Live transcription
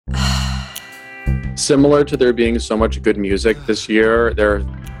similar to there being so much good music this year, there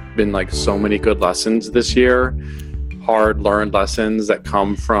have been like so many good lessons this year, hard learned lessons that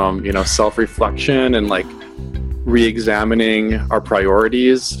come from, self-reflection and like re-examining our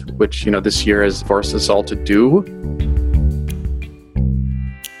priorities, which, this year has forced us all to do.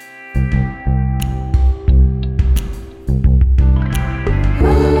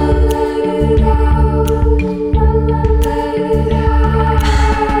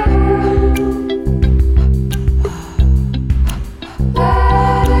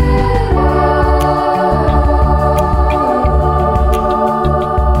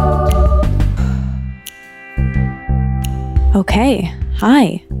 Okay,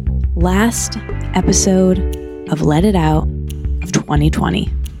 hi. Last episode of Let It Out of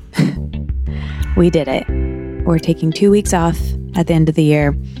 2020. We did it. We're taking 2 weeks off at the end of the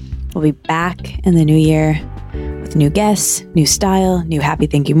year. We'll be back in the new year with new guests, new style, new Happy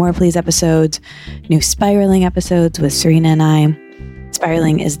Thank You More Please episodes, new Spiraling episodes with Serena and I.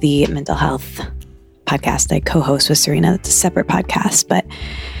 Spiraling is the mental health podcast I co-host with Serena. It's a separate podcast. But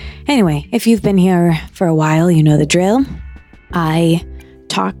anyway, if you've been here for a while, you know the drill. I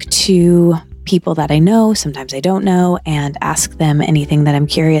talk to people that I know, sometimes I don't know, and ask them anything that I'm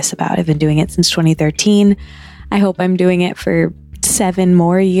curious about. I've been doing it since 2013. I hope I'm doing it for 7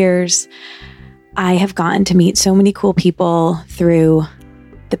 more years. I have gotten to meet so many cool people through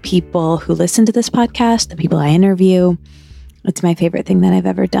the people who listen to this podcast, the people I interview. It's my favorite thing that I've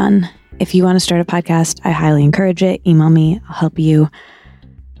ever done. If you want to start a podcast, I highly encourage it. Email me, I'll help you.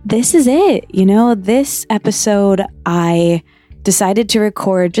 This is it. This episode I decided to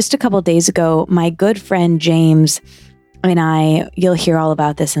record just a couple days ago. My good friend James and I, you'll hear all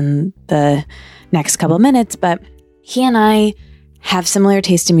about this in the next couple of minutes, but he and I have similar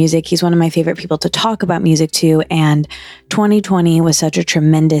taste in music. He's one of my favorite people to talk about music to, and 2020 was such a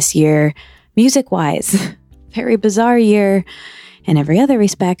tremendous year, music-wise. Very bizarre year in every other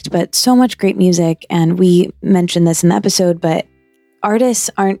respect, but so much great music, and we mentioned this in the episode, but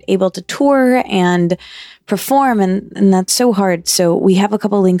artists aren't able to tour and perform, and that's so hard. So we have a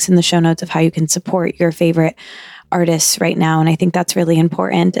couple links in the show notes of how you can support your favorite artists right now, and I think that's really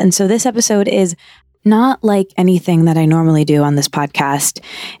important. And so this episode is not like anything that I normally do on this podcast.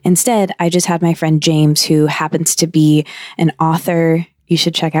 Instead, I just had my friend James, who happens to be an author. You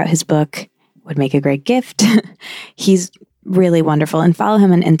should check out his book. Would make a great gift. He's really wonderful, and follow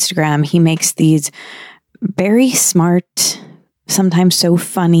him on Instagram. He makes these very smart, sometimes so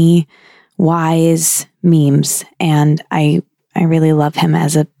funny, wise memes. And I really love him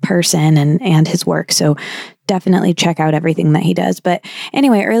as a person and his work. So definitely check out everything that he does. But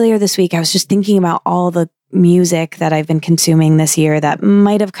anyway, earlier this week, I was just thinking about all the music that I've been consuming this year that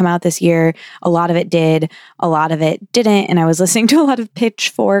might have come out this year. A lot of it did, a lot of it didn't. And I was listening to a lot of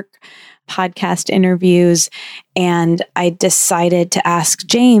Pitchfork podcast interviews, and I decided to ask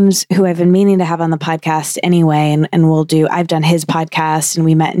James, who I've been meaning to have on the podcast anyway, and I've done his podcast, and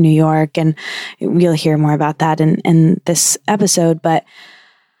we met in New York, and you'll hear more about that in this episode, but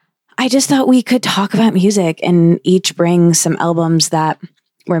I just thought we could talk about music and each bring some albums that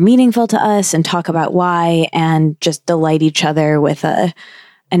were meaningful to us and talk about why, and just delight each other with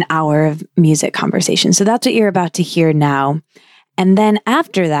an hour of music conversation. So that's what you're about to hear now. And then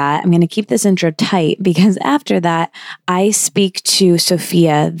after that, I'm going to keep this intro tight, because after that, I speak to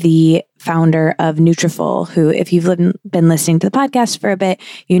Sophia, the founder of Nutrafol, who, if you've been listening to the podcast for a bit,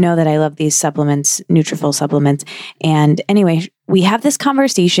 you know that I love these supplements, Nutrafol supplements. And anyway, we have this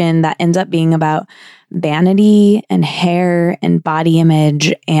conversation that ends up being about vanity and hair and body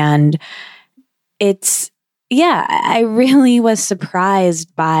image. And I really was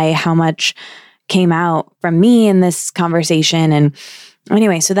surprised by how much came out from me in this conversation. And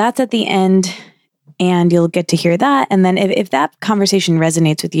anyway, so that's at the end, and you'll get to hear that. And then if that conversation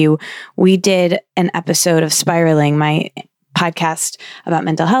resonates with you, we did an episode of Spiraling, my podcast about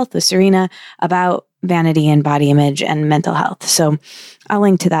mental health with Serena, about vanity and body image and mental health. So I'll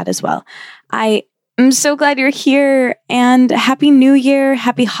link to that as well. I am so glad you're here, and Happy New Year,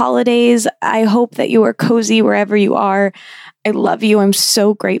 happy holidays. I hope that you are cozy wherever you are. I love you. I'm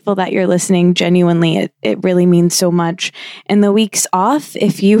so grateful that you're listening. Genuinely, it really means so much. In the weeks off,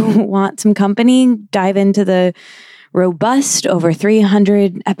 if you want some company, dive into the robust over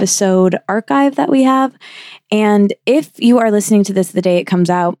 300 episode archive that we have. And if you are listening to this the day it comes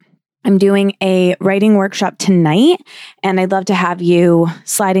out, I'm doing a writing workshop tonight, and I'd love to have you.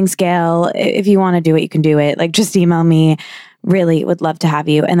 Sliding scale. If you want to do it, you can do it. Like, just email me. Really would love to have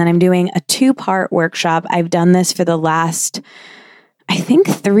you. And then I'm doing a 2-part workshop. I've done this for the last, I think,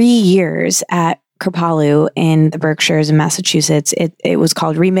 3 years at Kripalu in the Berkshires in Massachusetts. It was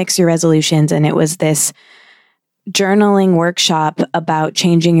called Remix Your Resolutions, and it was this journaling workshop about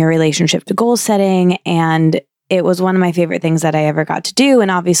changing your relationship to goal setting. And it was one of my favorite things that I ever got to do.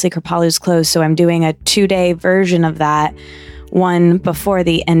 And obviously Kripalu's closed, so I'm doing a 2-day version of that, one before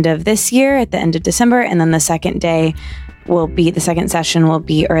the end of this year at the end of December, and then the second session will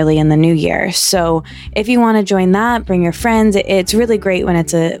be early in the new year. So if you want to join that, bring your friends. It's really great when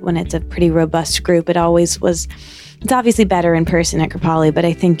it's a pretty robust group. It's obviously better in person at Kripalu, but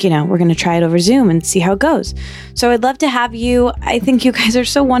I think, we're going to try it over Zoom and see how it goes. So I'd love to have you. I think you guys are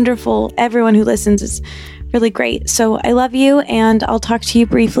so wonderful. Everyone who listens is really great. So I love you, and I'll talk to you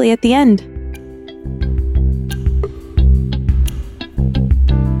briefly at the end.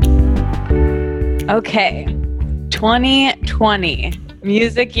 Okay. 2020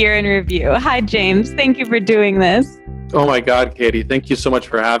 music year in review. Hi, James. Thank you for doing this. Oh my God, Katie. Thank you so much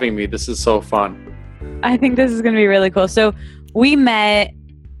for having me. This is so fun. I think this is going to be really cool. So we met,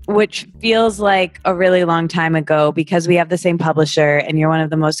 which feels like a really long time ago because we have the same publisher, and you're one of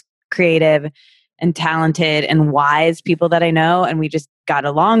the most creative and talented and wise people that I know. And we just got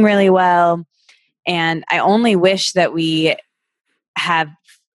along really well. And I only wish that we have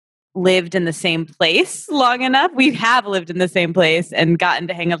lived in the same place long enough. We have lived in the same place and gotten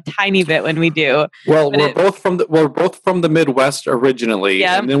to hang a tiny bit when we do. Well, we're both from the Midwest originally,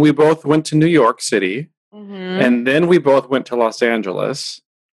 yeah. And then we both went to New York City, mm-hmm. and then we both went to Los Angeles.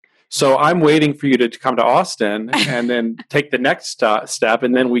 So I'm waiting for you to come to Austin and then take the next step,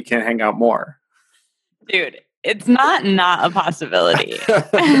 and then we can hang out more. Dude, it's not a possibility.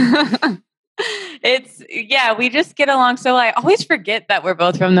 We just get along so well. I always forget that we're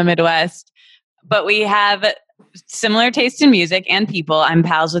both from the Midwest, but we have similar taste in music and people. I'm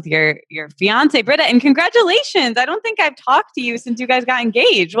pals with your fiance, Britta, and congratulations. I don't think I've talked to you since you guys got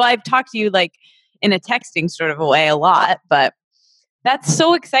engaged. Well, I've talked to you like in a texting sort of a way a lot, but that's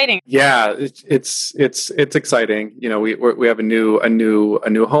so exciting. Yeah, it's exciting. We have a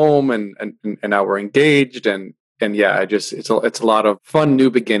new home, and now we're engaged, and yeah, it's a lot of fun new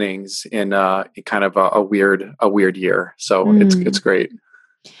beginnings in kind of a weird year. So it's great.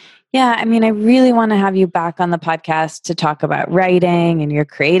 Yeah, I mean, I really want to have you back on the podcast to talk about writing and your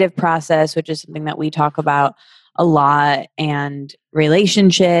creative process, which is something that we talk about a lot, and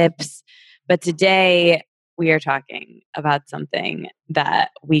relationships. But today we are talking about something that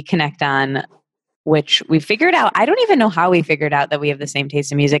we connect on, which we figured out. I don't even know how we figured out that we have the same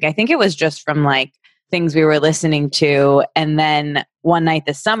taste in music. I think it was just from like things we were listening to. And then one night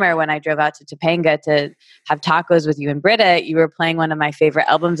this summer when I drove out to Topanga to have tacos with you and Britta, you were playing one of my favorite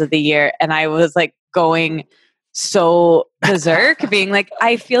albums of the year. And I was like going so berserk, being like,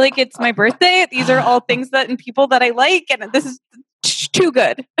 I feel like it's my birthday. These are all things that and people that I like. And this is too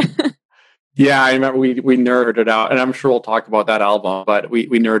good. Yeah, I remember we nerded out, and I'm sure we'll talk about that album, but we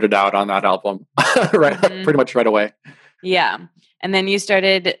nerded out on that album pretty much right away. Yeah. And then we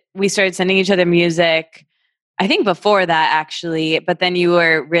started sending each other music, I think before that actually, but then you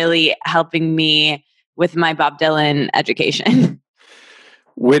were really helping me with my Bob Dylan education.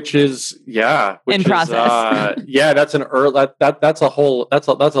 Which is in process. That's a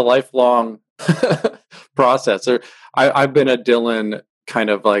lifelong process. I've been a Dylan kind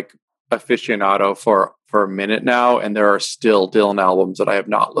of like aficionado for a minute now, and there are still Dylan albums that I have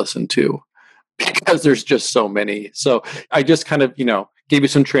not listened to because there's just so many. So I just kind of, gave you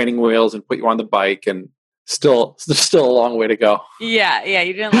some training wheels and put you on the bike, and there's still a long way to go. Yeah,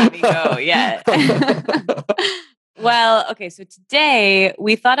 you didn't let me go yet. Well, okay, so today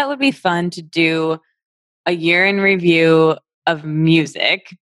we thought it would be fun to do a year in review of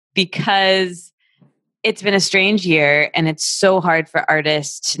music because it's been a strange year and it's so hard for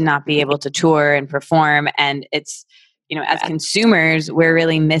artists to not be able to tour and perform. And it's, as consumers, we're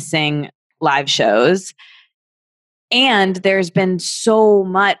really missing live shows. And there's been so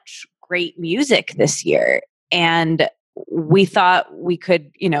much great music this year. And we thought we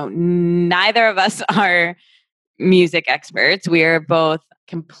could, neither of us are music experts. We are both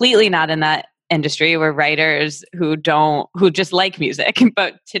completely not in that industry. We're writers who just like music.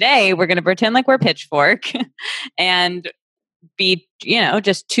 But today we're going to pretend like we're Pitchfork and be,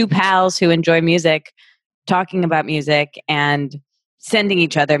 just two pals who enjoy music, talking about music and sending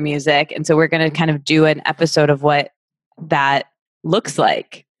each other music. And so we're going to kind of do an episode of what that looks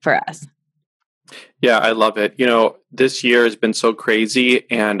like for us. Yeah, I love it. This year has been so crazy.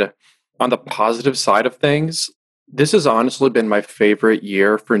 And on the positive side of things, this has honestly been my favorite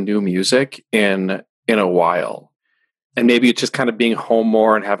year for new music in a while. And maybe it's just kind of being home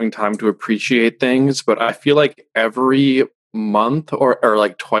more and having time to appreciate things. But I feel like every month or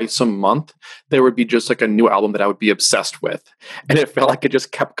like twice a month, there would be just like a new album that I would be obsessed with. And it felt like it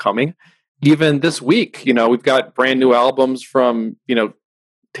just kept coming. Even this week, we've got brand new albums from,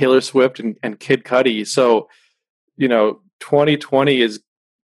 Taylor Swift and Kid Cudi. So, 2020 is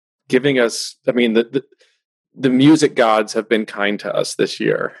giving us, I mean, the music gods have been kind to us this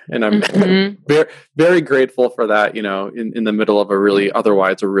year. And I'm very, very grateful for that, in the middle of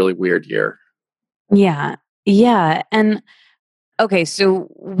otherwise a really weird year. Yeah. Yeah. And okay, so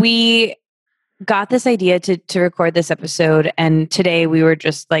we got this idea to record this episode. And today we were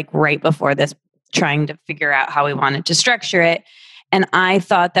just like right before this trying to figure out how we wanted to structure it. And I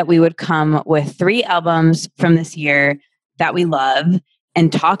thought that we would come with 3 albums from this year that we love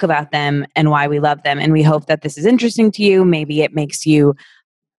and talk about them and why we love them. And we hope that this is interesting to you. Maybe it makes you,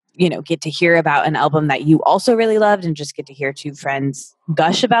 get to hear about an album that you also really loved and just get to hear 2 friends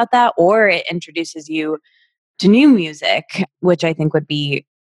gush about that, or it introduces you to new music, which I think would be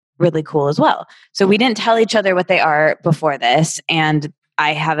really cool as well. So we didn't tell each other what they are before this, and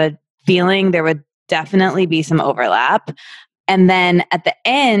I have a feeling there would definitely be some overlap. And then at the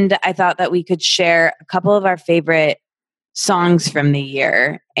end, I thought that we could share a couple of our favorite songs from the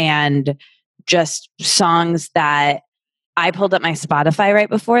year and just songs that I pulled up my Spotify right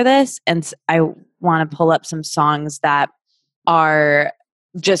before this, and I want to pull up some songs that are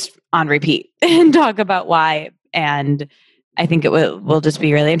just on repeat and talk about why. And I think it will just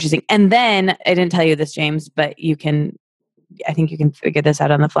be really interesting. And then I didn't tell you this, James, but I think you can figure this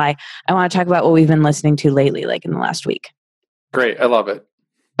out on the fly. I want to talk about what we've been listening to lately, like in the last week. Great. I love it.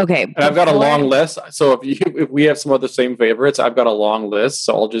 Okay. And I've got a long list. So if we have some of the same favorites, I've got a long list.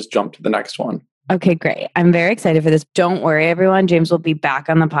 So I'll just jump to the next one. Okay, great. I'm very excited for this. Don't worry, everyone. James will be back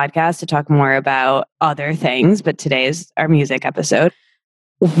on the podcast to talk more about other things, but today is our music episode.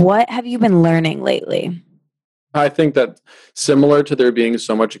 What have you been learning lately? I think that similar to there being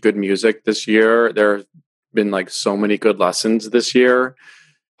so much good music this year, there have been like so many good lessons this year,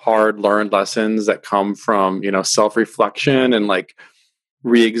 hard learned lessons that come from, self-reflection and like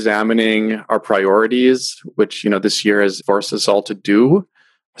re-examining our priorities, which, this year has forced us all to do.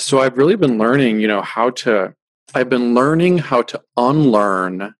 So I've really been learning, how to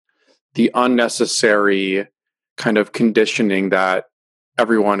unlearn the unnecessary kind of conditioning that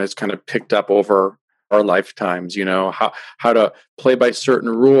everyone has kind of picked up over our lifetimes, how to play by certain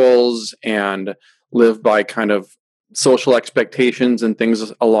rules and live by kind of social expectations and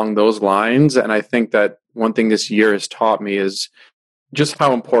things along those lines. And I think that one thing this year has taught me is just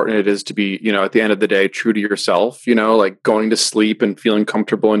how important it is to be, at the end of the day, true to yourself, like going to sleep and feeling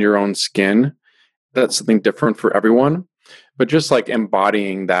comfortable in your own skin. That's something different for everyone. But just like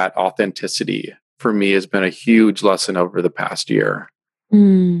embodying that authenticity for me has been a huge lesson over the past year.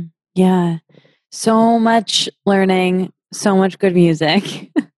 Yeah. So much learning, so much good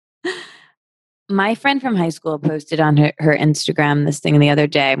music. My friend from high school posted on her Instagram this thing the other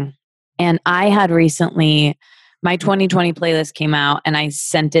day. And I had recently, my 2020 playlist came out and I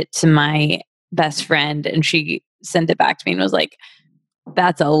sent it to my best friend and she sent it back to me and was like,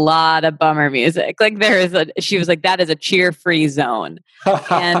 that's a lot of bummer music. Like she was like, that is a cheer-free zone.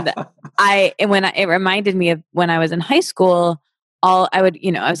 And it reminded me of when I was in high school, I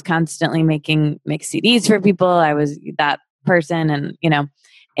was constantly making mixed CDs for people. I was that person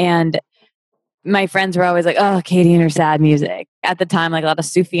and my friends were always like, oh, Katie and her sad music. At the time, like a lot of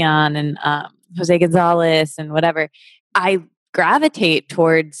Sufjan and Jose Gonzalez and whatever. I gravitate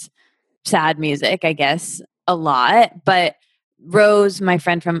towards sad music, I guess, a lot. But Rose, my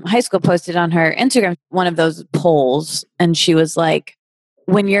friend from high school, posted on her Instagram one of those polls. And she was like,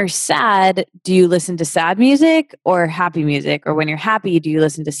 when you're sad, do you listen to sad music or happy music? Or when you're happy, do you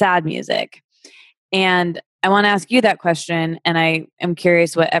listen to sad music? And I want to ask you that question. And I am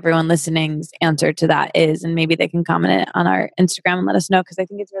curious what everyone listening's answer to that is. And maybe they can comment it on our Instagram and let us know, because I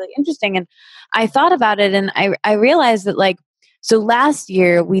think it's really interesting. And I thought about it and I realized that so last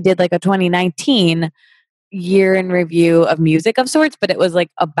year we did like a 2019 year in review of music of sorts, but it was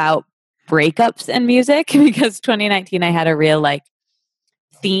like about breakups and music because 2019 I had a real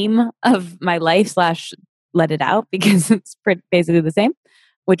theme of my life / let it out because it's basically the same,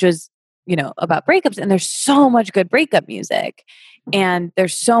 which was about breakups. And there's so much good breakup music and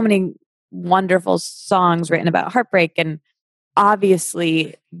there's so many wonderful songs written about heartbreak. And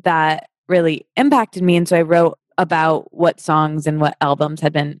obviously that really impacted me. And so I wrote about what songs and what albums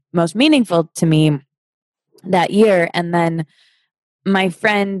had been most meaningful to me that year. And then my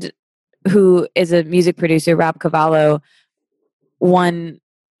friend who is a music producer, Rob Cavallo, one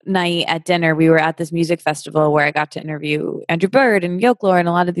night at dinner, we were at this music festival where I got to interview Andrew Bird and Folklore and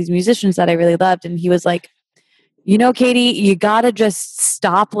a lot of these musicians that I really loved. And he was like, Katie, you got to just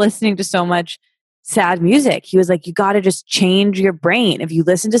stop listening to so much sad music. He was like, you got to just change your brain. If you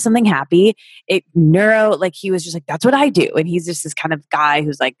listen to something happy, he was just like, that's what I do. And he's just this kind of guy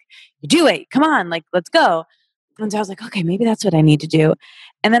who's like, you do it. Come on, like, let's go. And so I was like, okay, maybe that's what I need to do.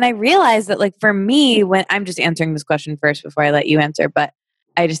 And then I realized that, like, for me, when I'm just answering this question first before I let you answer, but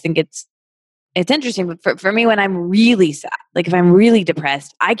I just think it's interesting. But for me, when I'm really sad, like if I'm really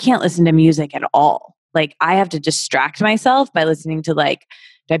depressed, I can't listen to music at all. Like I have to distract myself by listening to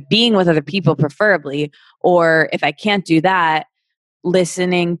by being with other people, preferably. Or if I can't do that,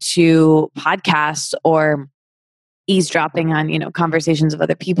 listening to podcasts or eavesdropping on, conversations of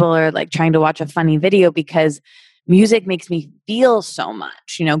other people, or like trying to watch a funny video, because music makes me feel so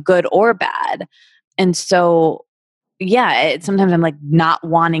much, good or bad. And so, yeah, sometimes I'm like not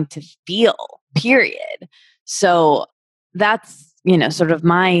wanting to feel, period. So that's, sort of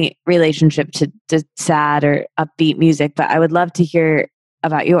my relationship to sad or upbeat music. But I would love to hear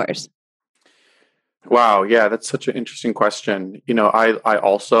about yours. Wow, yeah, that's such an interesting question. I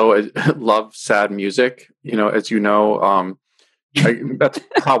also love sad music. As you know, that's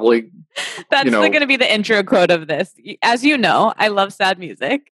probably That's going to be the intro quote of this. As you know, I love sad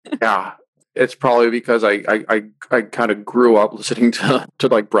music. Yeah, it's probably because I kind of grew up listening to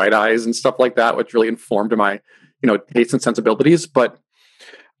like Bright Eyes and stuff like that, which really informed my tastes and sensibilities. But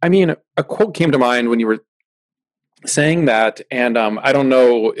I mean, a quote came to mind when you were saying that, and I don't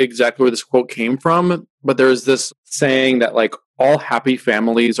know exactly where this quote came from, but there's this saying that like all happy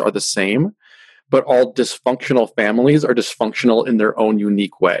families are the same, but all dysfunctional families are dysfunctional in their own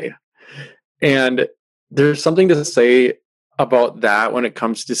unique way. And there's something to say about that when it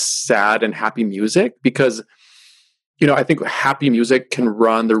comes to sad and happy music, because I think happy music can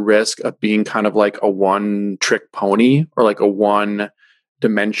run the risk of being kind of like a one trick pony, or like a one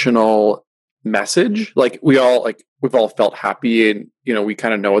dimensional message. Like we've all felt happy, and we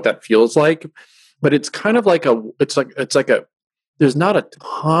kind of know what that feels like, but it's kind of like there's not a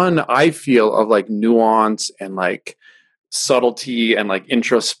ton, I feel, of like nuance and like subtlety and like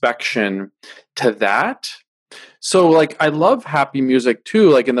introspection to that. So like I love happy music too,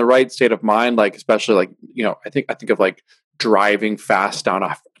 like in the right state of mind, like especially like I think of like driving fast down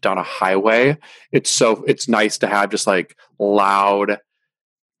a highway. It's nice to have just like loud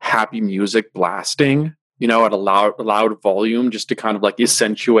happy music blasting, at a loud volume, just to kind of like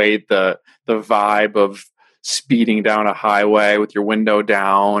accentuate the vibe of speeding down a highway with your window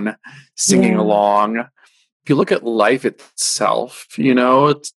down, singing along. If you look at life itself,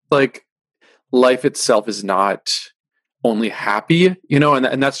 it's like life itself is not only happy,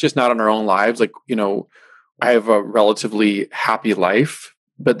 and that's just not in our own lives. Like, I have a relatively happy life,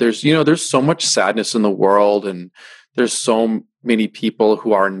 but there's so much sadness in the world, and there's so many people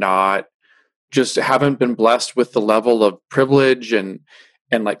who are not, just haven't been blessed with the level of privilege and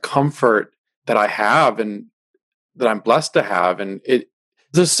like comfort that I have, and that I'm blessed to have. And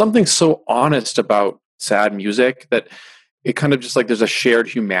there's something so honest about sad music that it kind of just like there's a shared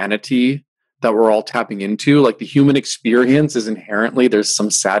humanity that we're all tapping into. Like the human experience is inherently, there's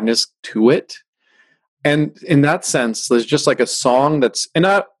some sadness to it. And in that sense, there's just like a song that's, and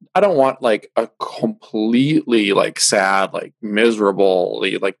I don't want like a completely like sad, like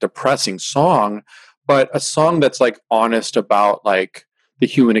miserably like depressing song, but a song that's like honest about like the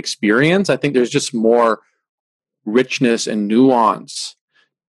human experience. I think there's just more richness and nuance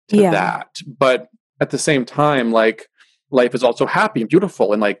to that. But at the same time, like life is also happy and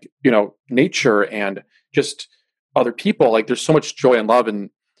beautiful, and like, nature and just other people. Like there's so much joy and love and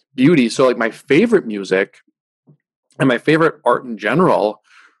beauty. So like my favorite music and my favorite art in general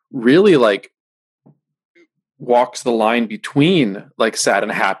really like walks the line between like sad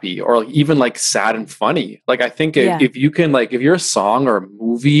and happy, or like even like sad and funny. Like I think if you can, like if you're a song or a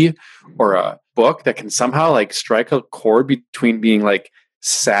movie or a book that can somehow like strike a chord between being like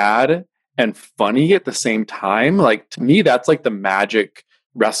sad and funny at the same time, like to me that's like the magic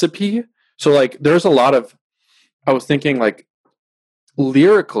recipe. So like there's a lot of, I was thinking like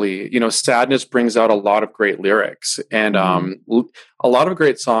lyrically, sadness brings out a lot of great lyrics, and a lot of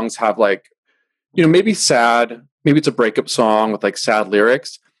great songs have like, maybe sad, maybe it's a breakup song with like sad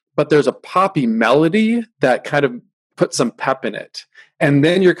lyrics, but there's a poppy melody that kind of puts some pep in it. And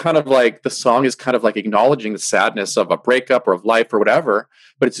then you're kind of like, the song is kind of like acknowledging the sadness of a breakup or of life or whatever,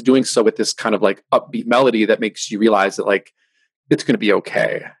 but it's doing so with this kind of like upbeat melody that makes you realize that like it's going to be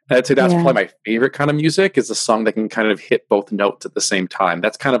okay. And I'd say that's probably my favorite kind of music, is a song that can kind of hit both notes at the same time.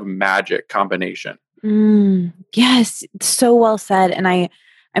 That's kind of a magic combination. Yes, so well said. And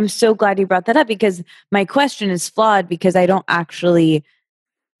I'm so glad you brought that up, because my question is flawed, because I don't actually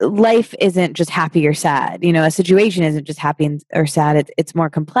life isn't just happy or sad. You know, a situation isn't just happy or sad. It's more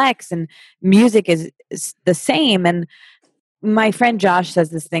complex, and music is the same. And my friend Josh says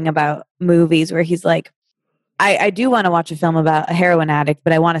this thing about movies where he's like, I do want to watch a film about a heroin addict,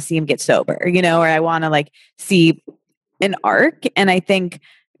 but I want to see him get sober, you know, or I want to like see an arc. And I think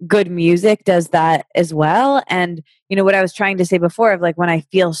good music does that as well. And, you know, what I was trying to say before of like when I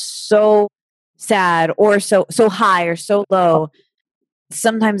feel so sad or so high or so low,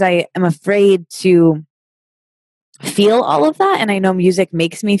 sometimes I am afraid to feel all of that. And I know music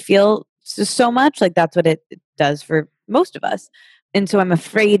makes me feel so much. Like that's what it does for most of us. And so I'm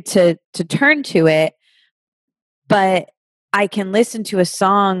afraid to turn to it, but I can listen to a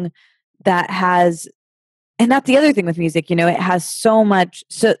song that has, and that's the other thing with music, you know, it has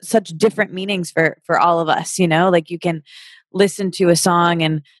such different meanings for all of us, you know, like you can listen to a song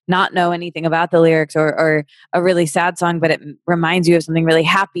and not know anything about the lyrics, or a really sad song, but it reminds you of something really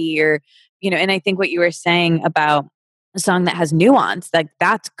happy, or, you know, and I think what you were saying about a song that has nuance, like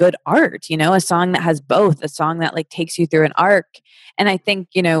that's good art, you know, a song that has both, a song that like takes you through an arc. And I think,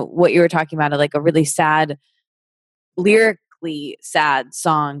 you know, what you were talking about, like a really sad, lyrically sad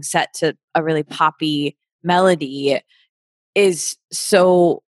song set to a really poppy melody is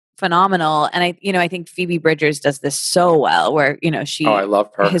so phenomenal. And I think Phoebe Bridgers does this so well, where, you know, I love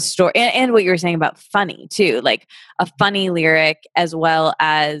her. His story, and what you were saying about funny too, like a funny lyric, as well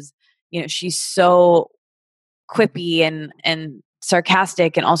as, you know, she's so quippy and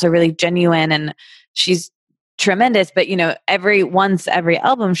sarcastic, and also really genuine, and she's tremendous. But, you know, every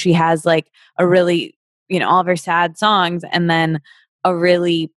album she has like a really, you know, all of her sad songs, and then a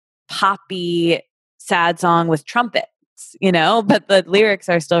really poppy sad song with trumpets, you know, but the lyrics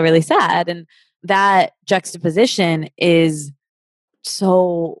are still really sad. And that juxtaposition is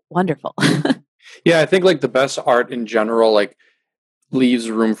so wonderful. Yeah, I think like the best art in general, like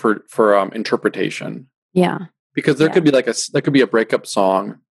leaves room for interpretation. Yeah. Because there could be there could be a breakup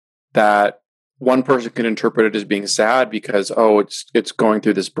song that one person can interpret it as being sad because, it's going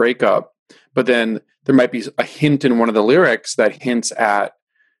through this breakup. But then there might be a hint in one of the lyrics that hints at,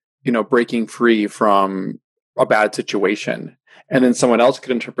 you know, breaking free from a bad situation. And then someone else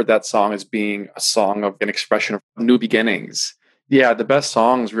could interpret that song as being a song of an expression of new beginnings. Yeah, the best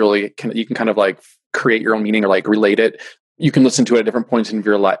songs really you can kind of like create your own meaning or like relate it. You can listen to it at different points in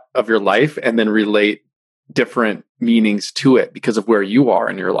your life and then relate different meanings to it because of where you are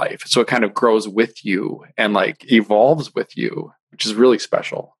in your life. So it kind of grows with you and like evolves with you, which is really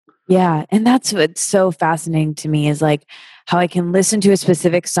special. Yeah. And that's what's so fascinating to me, is like how I can listen to a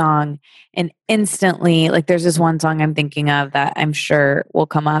specific song and instantly, like there's this one song I'm thinking of that I'm sure will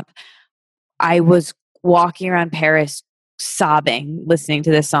come up. I was walking around Paris sobbing listening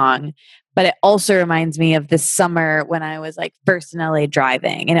to this song, but it also reminds me of this summer when I was like first in LA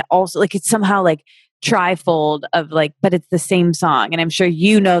driving. And it also like, it's somehow like trifold of like, but it's the same song. And I'm sure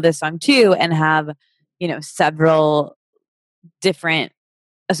you know this song too and have, you know, several different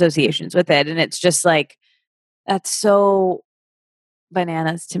associations with it. And it's just like, that's so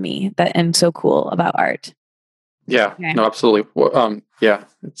bananas to me, that and so cool about art. Yeah, okay. No, absolutely. Well, yeah,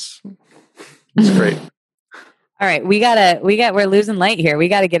 it's great. All right, we're losing light here. We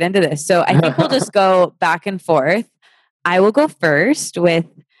got to get into this. So I think we'll just go back and forth. I will go first with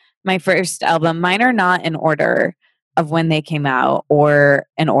my first album. Mine are not in order of when they came out or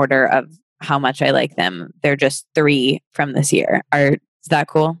in order of how much I like them. They're just 3 from this year. Is that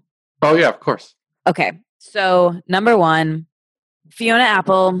cool? Oh yeah, of course. Okay. So number 1, Fiona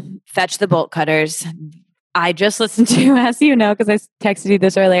Apple, Fetch the Bolt Cutters. I just listened to, as you know, because I texted you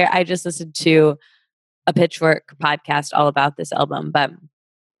this earlier, I just listened to a Pitchfork podcast all about this album. But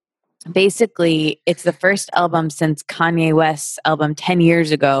basically, it's the first album since Kanye West's album 10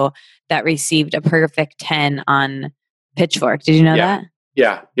 years ago that received a perfect 10 on Pitchfork. Did you know that?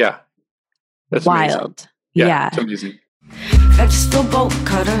 Yeah. That's wild. Amazing. Yeah. It's amazing. Fetch the bolt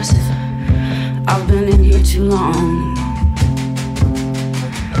cutters. I've been in here too long.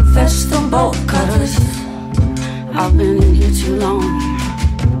 Fetch the bolt cutters. I've been in here too long.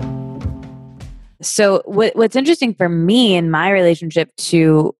 So what's interesting for me in my relationship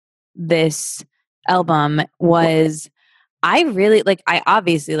to this album was I really I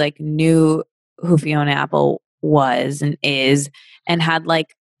obviously knew who Fiona Apple was and is, and had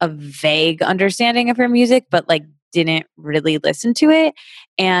a vague understanding of her music, but didn't really listen to it.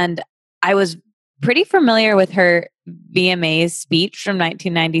 And I was pretty familiar with her VMAs speech from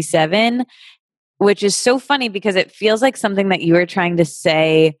 1997, which is so funny because it feels like something that you were trying to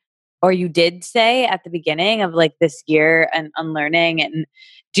say, or you did say at the beginning of this year and unlearning. And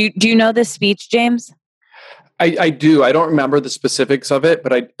do you know this speech, James? I do. I don't remember the specifics of it,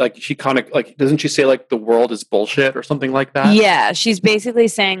 but I like she kind of like doesn't she say like the world is bullshit or something like that? Yeah, she's basically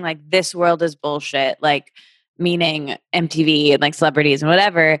saying like this world is bullshit, like meaning MTV and like celebrities and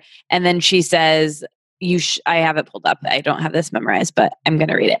whatever. And then she says, I have it pulled up. I don't have this memorized, but I'm going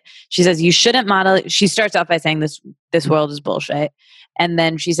to read it. She says, you shouldn't model. She starts off by saying this world is bullshit. And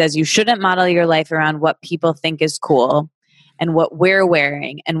then she says, you shouldn't model your life around what people think is cool and what we're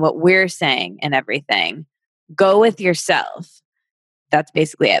wearing and what we're saying and everything. Go with yourself. That's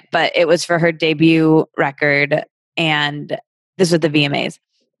basically it. But it was for her debut record, and this was the VMAs.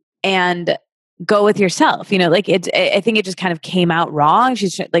 And go with yourself. You know, like I think it just kind of came out wrong.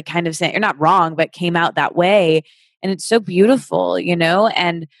 She's like kind of saying, or not wrong, but came out that way. And it's so beautiful, you know,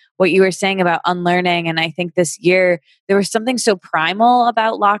 and what you were saying about unlearning. And I think this year there was something so primal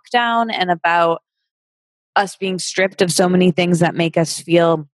about lockdown and about us being stripped of so many things that make us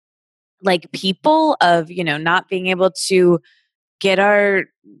feel like people, of, you know, not being able to get our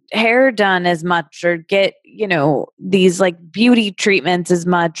hair done as much or get, you know, these like beauty treatments as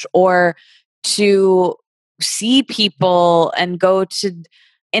much, or to see people and go to,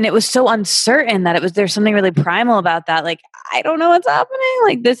 and it was so uncertain that there's something really primal about that. Like, I don't know what's happening.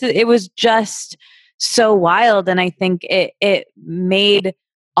 Like it was just so wild. And I think it made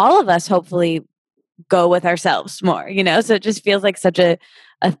all of us hopefully go with ourselves more, you know? So it just feels like such a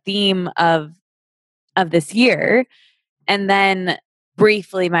theme of this year. And then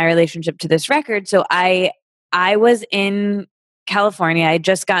briefly my relationship to this record. So I was in California. I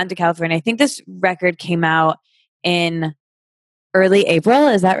just got into California. I think this record came out in early April.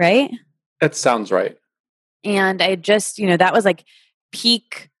 Is that right? That sounds right. And I just, you know, that was like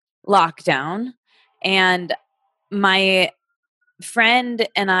peak lockdown. And my friend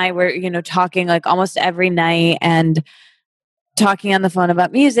and I were, you know, talking like almost every night and talking on the phone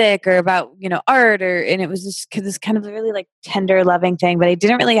about music or about, you know, art, and it was this kind of really like tender, loving thing, but I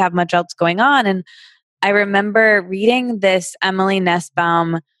didn't really have much else going on. And I remember reading this Emily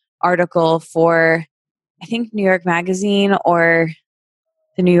Nussbaum article for, I think, New York Magazine or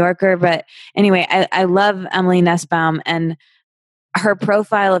the New Yorker. But anyway, I love Emily Nussbaum and her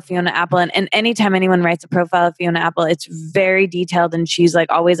profile of Fiona Apple. And anytime anyone writes a profile of Fiona Apple, it's very detailed. And she's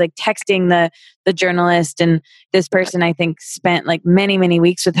like always like texting the journalist. And this person, I think, spent like many, many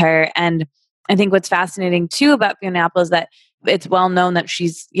weeks with her. And I think what's fascinating too about Fiona Apple is that it's well known that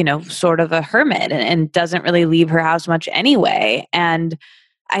she's, you know, sort of a hermit and doesn't really leave her house much anyway. And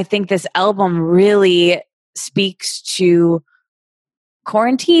I think this album really speaks to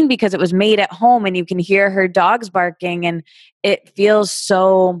quarantine because it was made at home and you can hear her dogs barking and it feels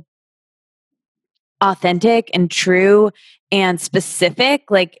so authentic and true and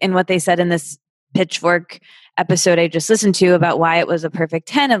specific, like in what they said in this Pitchfork episode I just listened to about why it was a perfect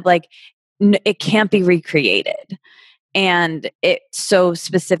 10 of like, it can't be recreated. And it's so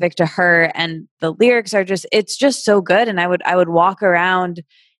specific to her and the lyrics are just, it's just so good. And I would walk around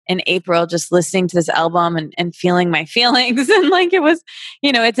in April just listening to this album and feeling my feelings. And like, it was,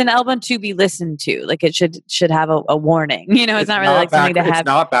 you know, it's an album to be listened to. Like it should have a warning, you know, it's not really like something to have. It's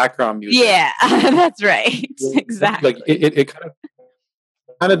not background music. Yeah, that's right. Exactly. Like it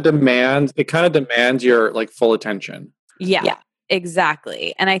kind of demands your like full attention. Yeah.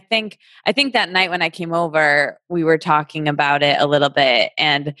 Exactly. And I think that night when I came over, we were talking about it a little bit.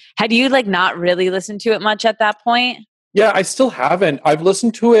 And had you like not really listened to it much at that point? Yeah, I still haven't. I've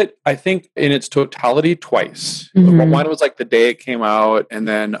listened to it, I think, in its totality twice. Mm-hmm. One was like the day it came out, and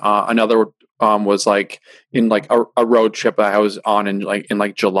then another was like in like a road trip that I was on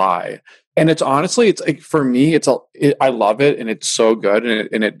in July. And it's honestly, it's like, for me, I love it, and it's so good,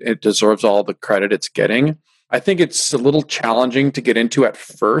 and it deserves all the credit it's getting. I think it's a little challenging to get into at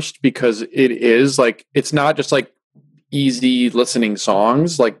first because it is like, it's not just like easy listening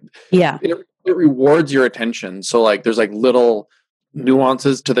songs. Like, yeah, it rewards your attention. So like, there's like little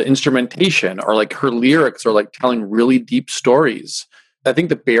nuances to the instrumentation, or like her lyrics are like telling really deep stories. I think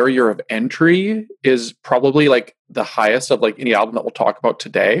the barrier of entry is probably like the highest of like any album that we'll talk about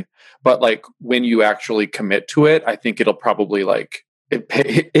today. But like when you actually commit to it, I think it'll probably like, it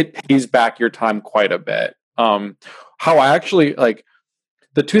pays back your time quite a bit. How I actually like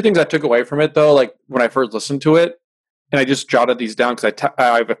the two things I took away from it though, like when I first listened to it, and I just jotted these down because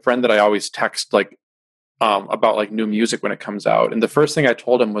I have a friend that I always text like about like new music when it comes out. And the first thing I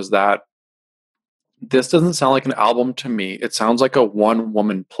told him was that this doesn't sound like an album to me. It sounds like a one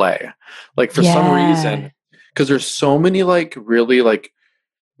woman play. Like for some reason, because there's so many like really like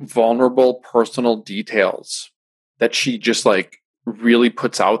vulnerable personal details that she just like really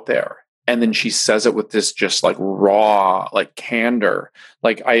puts out there. And then she says it with this just like raw, like candor.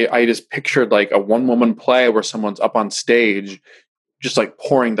 Like I just pictured like a one woman play where someone's up on stage, just like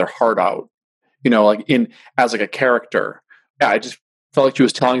pouring their heart out, like in as like a character. Yeah, I just felt like she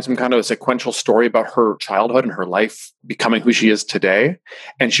was telling some kind of a sequential story about her childhood and her life becoming who she is today.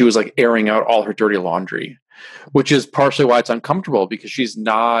 And she was like airing out all her dirty laundry, which is partially why it's uncomfortable, because she's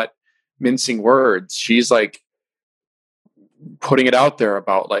not mincing words. She's like putting it out there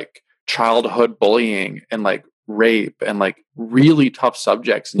about like childhood bullying and like rape and like really tough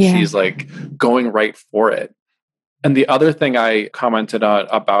subjects. And she's like going right for it. And the other thing I commented on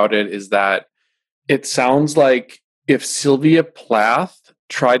about it is that it sounds like if Sylvia Plath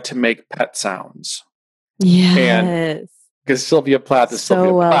tried to make Pet Sounds. Yes. Because Sylvia Plath is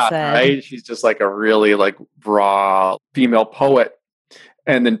Sylvia Plath, right? She's just like a really like raw female poet.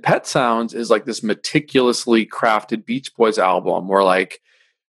 And then Pet Sounds is like this meticulously crafted Beach Boys album where like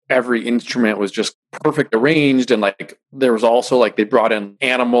every instrument was just perfect arranged. And like there was also like they brought in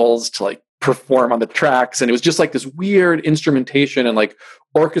animals to like perform on the tracks. And it was just like this weird instrumentation and like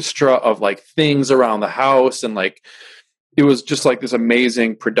orchestra of like things around the house. And like it was just like this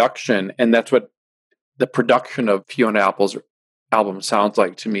amazing production. And that's what the production of Fiona Apple's album sounds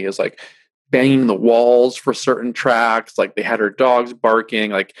like to me, is like banging the walls for certain tracks. Like they had her dogs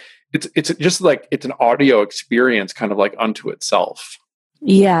barking. Like it's just like it's an audio experience kind of like unto itself.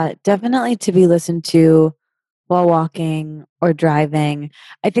 Yeah, definitely to be listened to while walking or driving.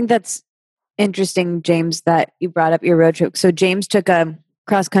 I think that's interesting, James, that you brought up your road trip. So James took a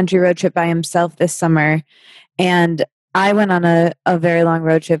cross-country road trip by himself this summer, and I went on a very long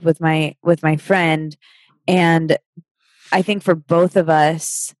road trip with my friend. And I think for both of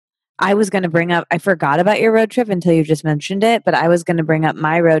us, I was going to bring up, I forgot about your road trip until you just mentioned it, but I was going to bring up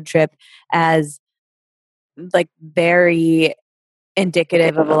my road trip as like very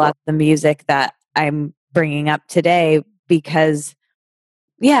indicative of a lot of the music that I'm bringing up today, because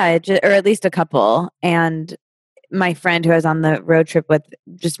or at least a couple. And my friend who I was on the road trip with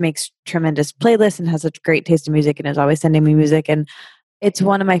just makes tremendous playlists and has such great taste in music and is always sending me music. And it's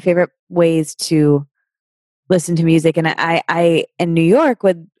one of my favorite ways to listen to music. And I in New York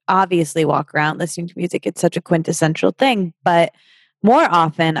would obviously walk around listening to music. It's such a quintessential thing. But more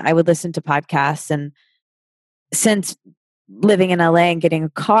often I would listen to podcasts. And since living in LA and getting a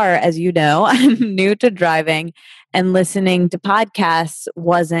car, as you know, I'm new to driving, and listening to podcasts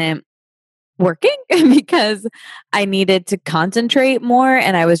wasn't working because I needed to concentrate more,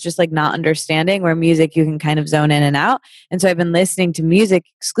 and I was just like not understanding, where music you can kind of zone in and out. And so I've been listening to music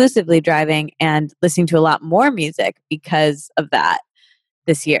exclusively driving and listening to a lot more music because of that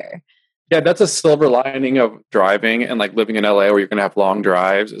this year. Yeah, that's a silver lining of driving and like living in LA where you're going to have long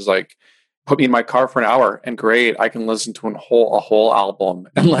drives, is like, put me in my car for an hour and great, I can listen to a whole album.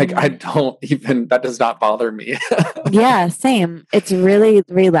 And like, that does not bother me. Yeah, same. It's really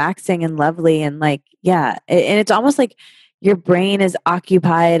relaxing and lovely. And like, and it's almost like your brain is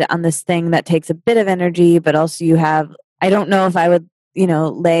occupied on this thing that takes a bit of energy, but also you have, I don't know if I would,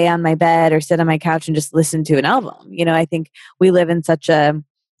 lay on my bed or sit on my couch and just listen to an album. I think we live in such a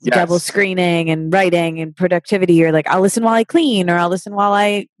double screening and writing and productivity. You're like, I'll listen while I clean, or I'll listen while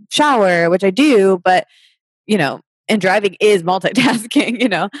I shower, which I do, but and driving is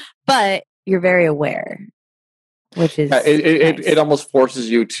multitasking, but you're very aware, which is nice. It almost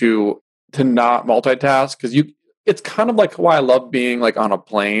forces you to not multitask, because it's kind of like why I love being like on a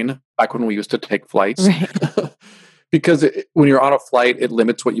plane back when we used to take flights, right? Because when you're on a flight, it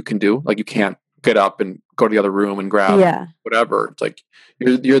limits what you can do. Like you can't get up and go to the other room and grab whatever. It's like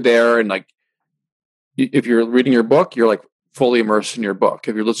you're there, and like if you're reading your book, you're like fully immersed in your book.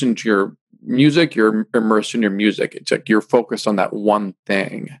 If you're listening to your music, you're immersed in your music. It's like you're focused on that one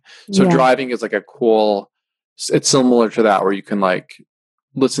thing. So driving is like it's similar to that, where you can like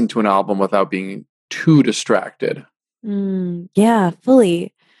listen to an album without being too distracted. Yeah,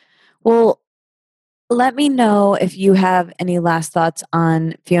 fully. Well, let me know if you have any last thoughts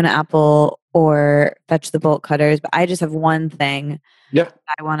on Fiona Apple or Fetch the Bolt Cutters, but I just have one thing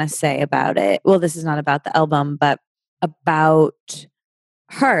I want to say about it. Well, this is not about the album, but about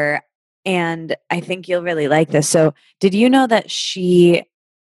her, and I think you'll really like this. So, did you know that she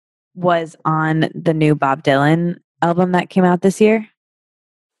was on the new Bob Dylan album that came out this year?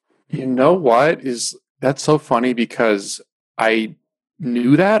 You know what? That's so funny, because I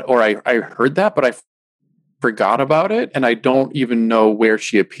knew that, or I heard that, but I forgot about it, and I don't even know where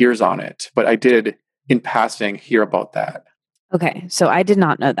she appears on it. But I did, in passing, hear about that. Okay, so I did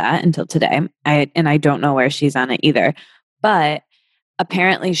not know that until today. I don't know where she's on it either. But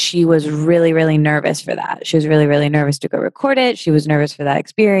apparently she was really, really nervous for that. She was really, really nervous to go record it. She was nervous for that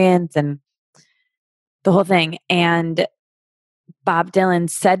experience and the whole thing. And Bob Dylan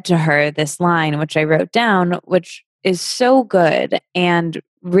said to her this line, which I wrote down, which is so good and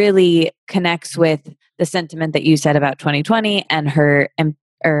really connects with the sentiment that you said about 2020 and her,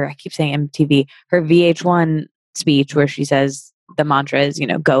 or I keep saying MTV, her VH1 speech where she says the mantra is,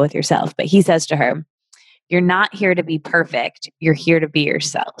 go with yourself. But he says to her, "You're not here to be perfect. You're here to be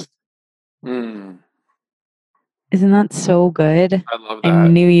yourself." Mm. Isn't that so good? I love that. I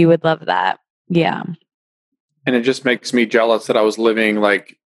knew you would love that. Yeah. And it just makes me jealous that I was living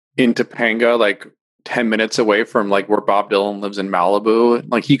like in Topanga, like 10 minutes away from like where Bob Dylan lives in Malibu.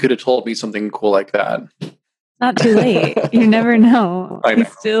 Like he could have told me something cool like that. Not too late. You never know. I know. He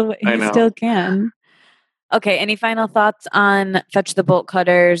still can. Okay. Any final thoughts on Fetch the Bolt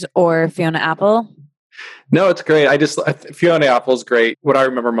Cutters or Fiona Apple? No, it's great. Fiona Apple's great. What I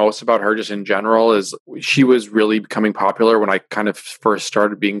remember most about her just in general is she was really becoming popular when I kind of first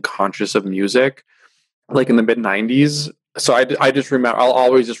started being conscious of music, like in the mid 90s. So I just remember, I'll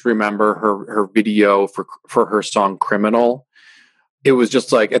always just remember her video for her song Criminal. It was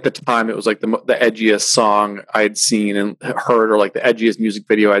just like, at the time, it was like the edgiest song I'd seen and heard, or like the edgiest music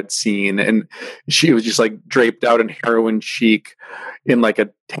video I'd seen. And she was just like draped out in heroin chic in like a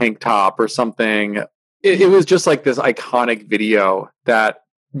tank top or something. It was just like this iconic video that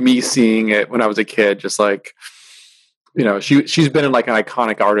me seeing it when I was a kid, just like, she's been in like an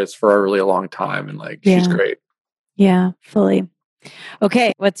iconic artist for a really long time. And like, she's great. Yeah, fully.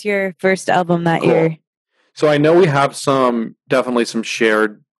 Okay. What's your first album that year? So I know we have definitely some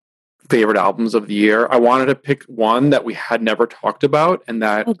shared favorite albums of the year. I wanted to pick one that we had never talked about, and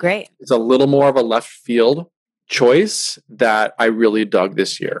that is a little more of a left field choice that I really dug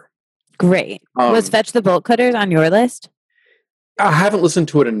this year. Great. Was Fetch the Bolt Cutters on your list? I haven't listened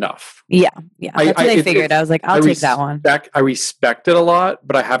to it enough. Yeah. That's what I figured. I was like, I'll take that one. I respect it a lot,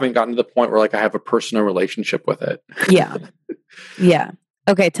 but I haven't gotten to the point where like I have a personal relationship with it. Yeah. Yeah.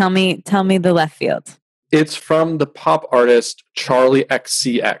 Okay, tell me the left field. It's from the pop artist Charli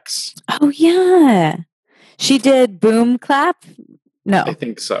XCX. Oh yeah. She did Boom Clap? No. I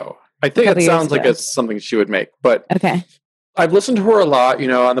think so. I think it sounds like it's something she would make, but okay. I've listened to her a lot,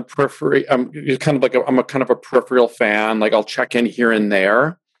 on the periphery. I'm kind of a peripheral fan. Like I'll check in here and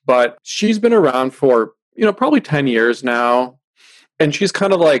there, but she's been around for, probably 10 years now. And she's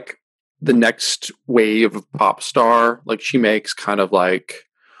kind of like the next wave of pop star. Like she makes kind of like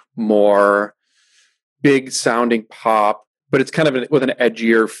more big sounding pop, but it's kind of with an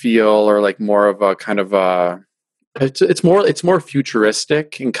edgier feel, or like more of a kind of it's more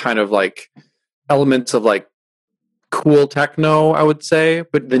futuristic and kind of like elements of like cool techno, I would say.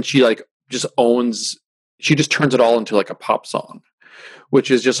 But then she like just turns it all into like a pop song,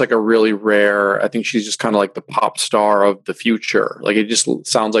 which is just like a really rare. I think she's just kind of like the pop star of the future. Like it just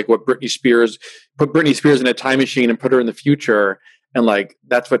sounds like what Britney Spears in a time machine and put her in the future. And like,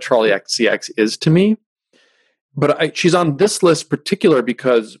 that's what Charli XCX is to me. But she's on this list particular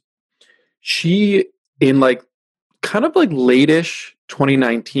because she, in like kind of like late-ish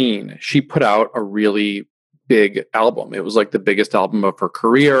 2019, she put out a really big album. It was like the biggest album of her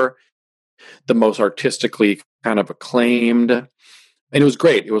career, the most artistically kind of acclaimed. And it was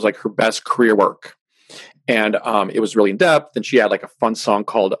great. It was like her best career work. And it was really in depth. And she had like a fun song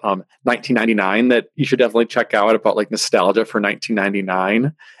called 1999 that you should definitely check out, about like nostalgia for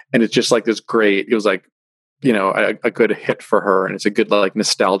 1999. And it's just like this great, it was like, a good hit for her. And it's a good like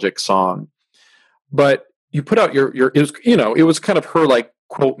nostalgic song. But you put out it was kind of her like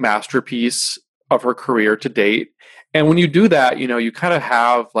quote masterpiece of her career to date. And when you do that, you kind of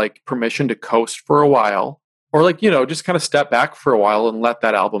have like permission to coast for a while, or like, just kind of step back for a while and let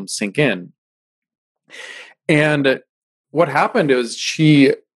that album sink in. And what happened is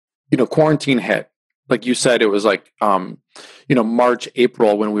she, quarantine hit. Like you said, it was like, March,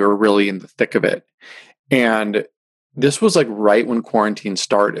 April, when we were really in the thick of it. And this was like right when quarantine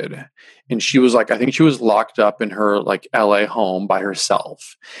started. And she was like, I think she was locked up in her like LA home by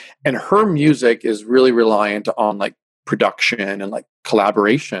herself. And her music is really reliant on like production and like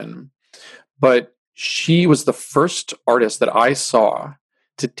collaboration. But she was the first artist that I saw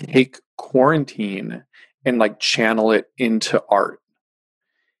to take quarantine and like channel it into art.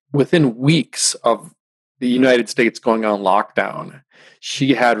 Within weeks of the United States going on lockdown,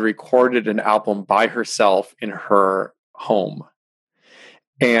 she had recorded an album by herself in her home.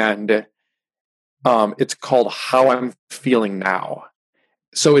 And it's called How I'm Feeling Now.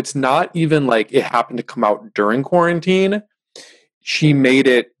 So it's not even like it happened to come out during quarantine. She made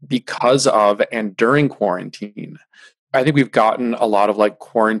it because of and during quarantine. I think we've gotten a lot of like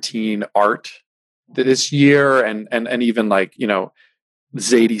quarantine art this year, and even like, you know,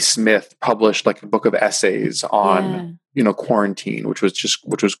 Zadie Smith published like a book of essays on, Yeah. you know, quarantine, which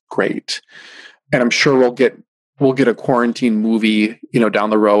was great. And I'm sure we'll get a quarantine movie, you know, down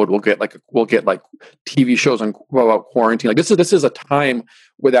the road. We'll get like TV shows on about quarantine. Like this is a time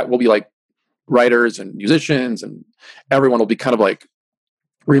where that will be like writers and musicians and everyone will be kind of like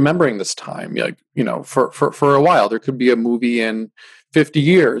remembering this time. Like, you know, for a while there could be a movie in 50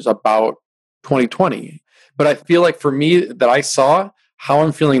 years about 2020. But I feel like for me that I saw How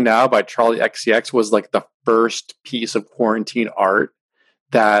I'm Feeling Now by Charlie XCX was like the first piece of quarantine art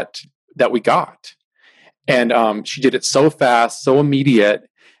that we got. And she did it so fast, so immediate.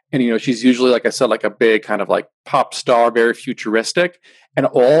 And, you know, she's usually, like I said, like a big kind of like pop star, very futuristic. And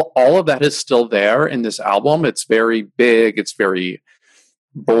all of that is still there in this album. It's very big, it's very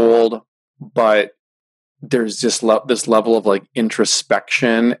bold, but there's just this level of like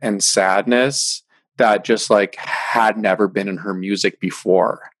introspection and sadness that just like had never been in her music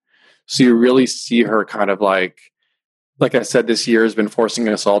before. So you really see her kind of like I said, this year has been forcing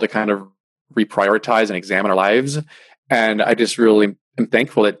us all to kind of reprioritize and examine our lives. And I just really am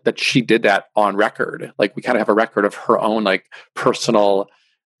thankful that she did that on record. Like we kind of have a record of her own like personal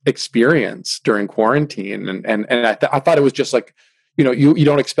experience during quarantine. And I thought it was just like, you know, you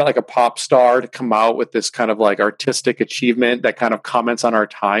don't expect like a pop star to come out with this kind of like artistic achievement that kind of comments on our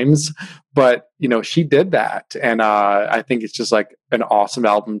times. But, you know, she did that. And I think it's just like an awesome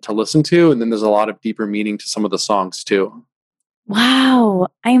album to listen to. And then there's a lot of deeper meaning to some of the songs too. Wow.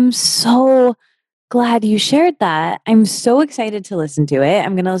 I'm so glad you shared that. I'm so excited to listen to it.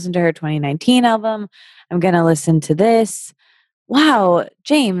 I'm going to listen to her 2019 album. I'm going to listen to this. Wow.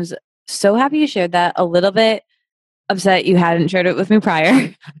 James, so happy you shared that. A little bit upset you hadn't shared it with me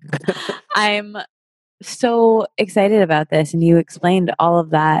prior. I'm so excited about this, and you explained all of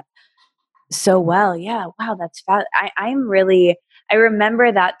that so well. Yeah, wow, that's fast. I remember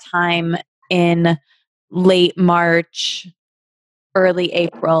that time in late March, early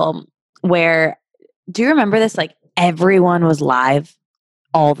April, where, do you remember this? Like everyone was live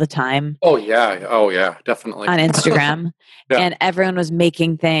all the time. Oh yeah, definitely on Instagram. Yeah. And everyone was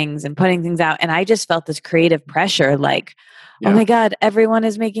making things and putting things out. And I just felt this creative pressure like, oh my God, everyone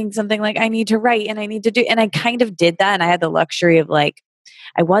is making something, like I need to write and I need to do. And I kind of did that. And I had the luxury of like,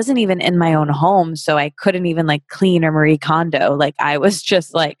 I wasn't even in my own home. So I couldn't even like clean or Marie Kondo. Like I was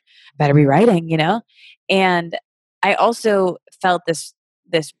just like, better be writing, you know? And I also felt this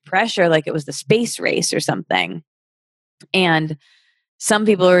pressure, like it was the space race or something. And some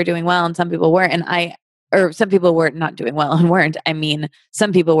people were doing well and some people weren't. Or some people were not doing well and weren't. I mean,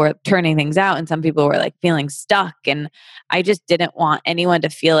 some people were turning things out and some people were like feeling stuck. And I just didn't want anyone to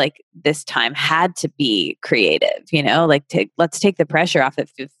feel like this time had to be creative, you know, like let's take the pressure off.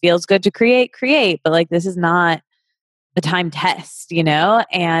 If it feels good to create, but like, this is not a time test, you know?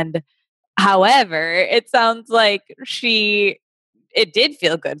 And however, it sounds like it did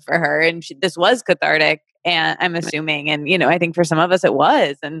feel good for her and this was cathartic. And I'm assuming, and, you know, I think for some of us it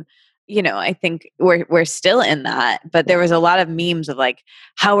was, and, you know, I think we're still in that, but there was a lot of memes of like,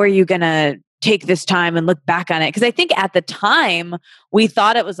 how are you going to take this time and look back on it? Cause I think at the time we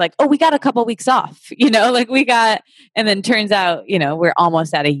thought it was like, oh, we got a couple weeks off, you know, like and then turns out, you know, we're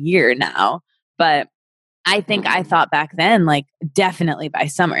almost at a year now. But I think I thought back then, like definitely by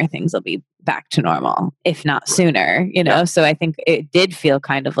summer, things will be back to normal, if not sooner, you know? Yeah. So I think it did feel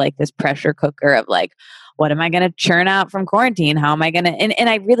kind of like this pressure cooker of like, what am I going to churn out from quarantine? How am I going to, and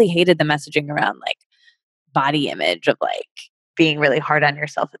I really hated the messaging around like body image of like being really hard on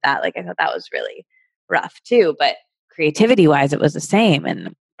yourself with that. Like, I thought that was really rough too, but creativity wise, it was the same.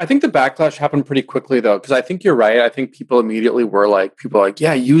 And I think the backlash happened pretty quickly though, because I think you're right. I think people immediately were like,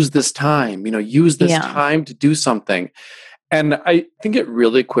 yeah, use this time, you know, use this time to do something. And I think it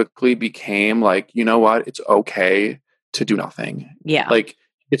really quickly became like, you know what? It's okay to do nothing. Yeah. Like,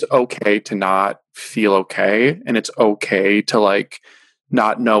 it's okay to not feel okay. And it's okay to like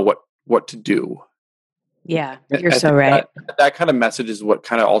not know what to do. Yeah, you're so right. That kind of message is what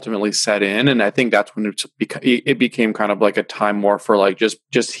kind of ultimately set in. And I think that's when it became kind of like a time more for like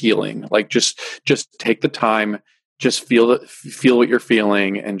just healing, like just take the time, just feel what you're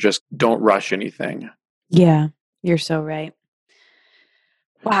feeling and just don't rush anything. Yeah, you're so right.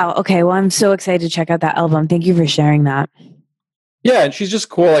 Wow. Okay. Well, I'm so excited to check out that album. Thank you for sharing that. Yeah. And she's just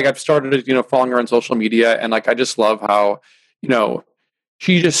cool. Like I've started, you know, following her on social media and like, I just love how, you know,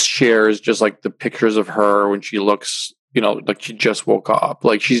 she just shares just like the pictures of her when she looks, you know, like she just woke up.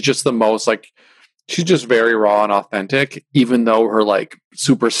 Like she's just the most like, she's just very raw and authentic, even though her like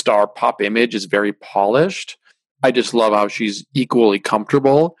superstar pop image is very polished. I just love how she's equally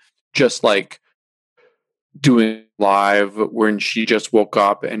comfortable, just like doing live when she just woke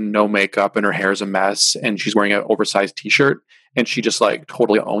up and no makeup and her hair's a mess and she's wearing an oversized t-shirt and she just like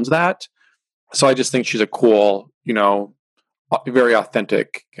totally owns that. So I just think she's a cool, very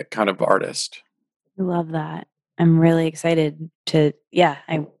authentic kind of artist. I love that. I'm really excited to,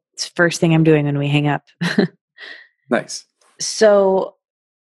 it's the first thing I'm doing when we hang up. Nice. So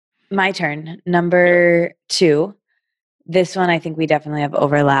my turn. Number 2. This one, I think we definitely have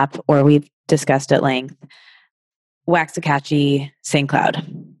overlap, or we've discussed at length. Waxahachie, St. Cloud.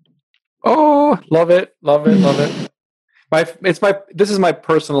 Oh, love it. Love it. Love it. This is my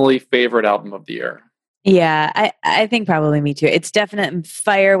personally favorite album of the year. Yeah, I think probably me too. It's definite.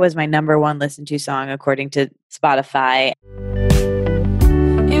 Fire was my number 1 listened to song according to Spotify.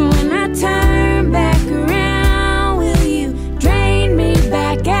 And when I turn back around, will you drain me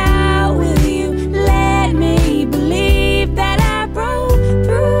back out? Will you let me believe that I broke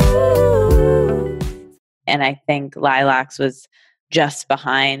through? And I think Lilacs was just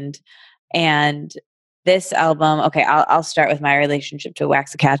behind. And this album, okay, I'll start with my relationship to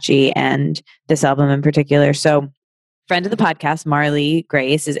Waxahachie and this album in particular. So, friend of the podcast, Marley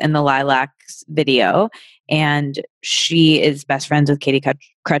Grace, is in the Lilacs video, and she is best friends with Katie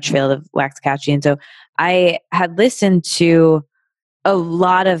Crutchfield of Waxahachie. And so I had listened to a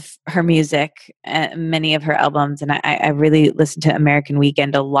lot of her music, many of her albums, and I really listened to American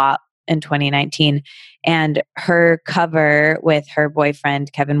Weekend a lot in 2019. And her cover with her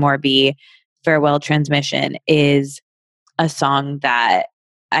boyfriend, Kevin Morby, Farewell Transmission, is a song that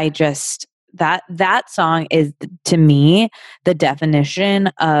that song is, to me, the definition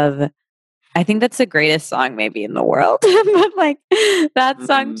of, I think that's the greatest song maybe in the world. But like, that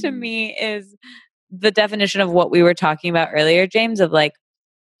song to me is the definition of what we were talking about earlier, James, of like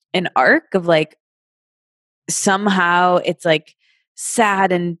an arc of like, somehow it's like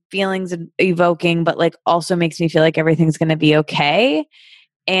sad and feelings evoking, but like also makes me feel like everything's going to be okay.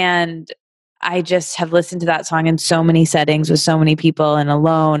 And I just have listened to that song in so many settings with so many people and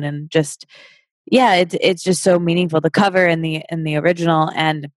alone, and just, it's just so meaningful. The cover and the original.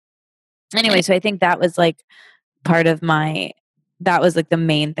 And anyway, so I think that was like part of that was like the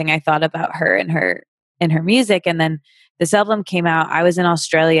main thing I thought about her and her music. And then this album came out. I was in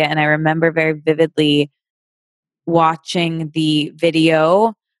Australia, and I remember very vividly watching the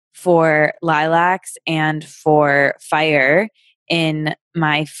video for Lilacs and for Fire in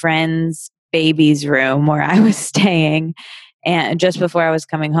my friend's baby's room where I was staying, and just before I was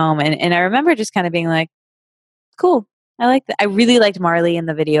coming home. And I remember just kind of being like, cool. I like that. I really liked Marley in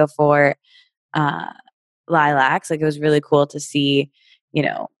the video for Lilacs. Like, it was really cool to see,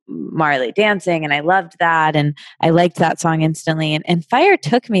 Marley dancing, and I loved that. And I liked that song instantly. And Fire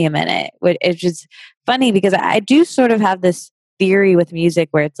took me a minute. It's just funny because I do sort of have this theory with music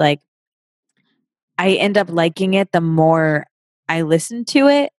where it's like, I end up liking it the more I listen to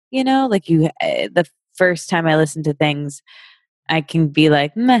it, like the first time I listen to things, I can be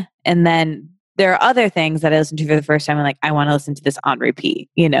like, meh. And then there are other things that I listen to for the first time, and like, I want to listen to this on repeat,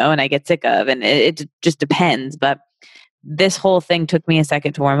 and I get sick of, and it just depends. But this whole thing took me a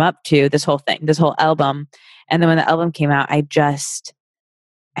second to warm up to, this whole album. And then when the album came out, I just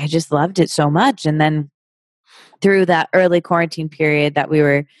loved it so much. And then through that early quarantine period that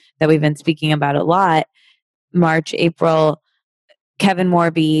we've been speaking about a lot, March, April, Kevin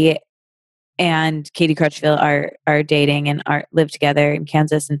Morby and Katie Crutchfield are dating and live together in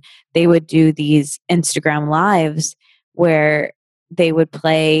Kansas, and they would do these Instagram lives where they would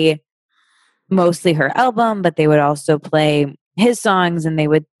play mostly her album, but they would also play his songs, and they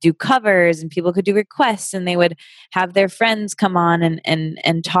would do covers, and people could do requests, and they would have their friends come on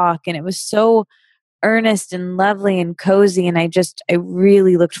and talk, and it was so earnest and lovely and cozy, and I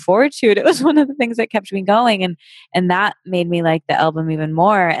really looked forward to it. It was one of the things that kept me going, and that made me like the album even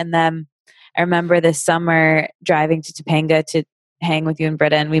more. And then I remember this summer driving to Topanga to hang with you and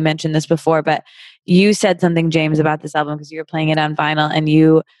Britta, and we mentioned this before, but you said something, James, about this album because you were playing it on vinyl, and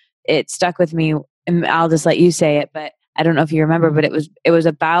it stuck with me, and I'll just let you say it, but I don't know if you remember, but it was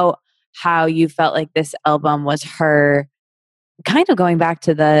about how you felt like this album was her kind of going back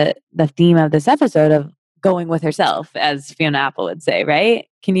to the theme of this episode of going with herself, as Fiona Apple would say, right?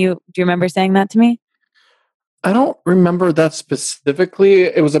 Do you remember saying that to me? I don't remember that specifically.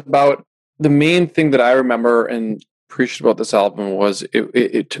 It was about, the main thing that I remember and appreciate about this album was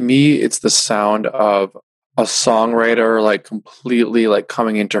it to me, it's the sound of a songwriter like completely like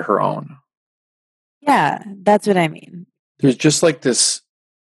coming into her own. Yeah, that's what I mean. There's just like this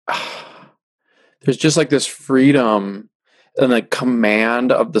freedom and like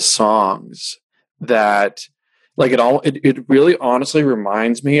command of the songs that Like it really honestly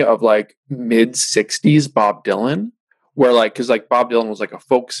reminds me of like mid 60s Bob Dylan, where like, cause like Bob Dylan was like a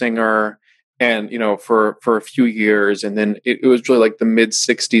folk singer and, you know, for a few years. And then it was really like the mid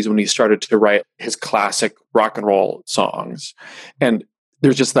 60s when he started to write his classic rock and roll songs. And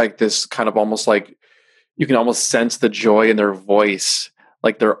there's just like this kind of almost like, you can almost sense the joy in their voice.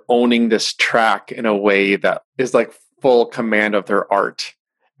 Like they're owning this track in a way that is like full command of their art.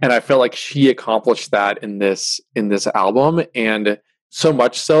 And I feel like she accomplished that in this album, and so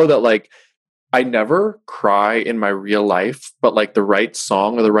much so that like I never cry in my real life, but like the right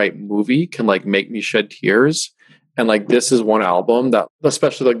song or the right movie can like make me shed tears. And like this is one album that,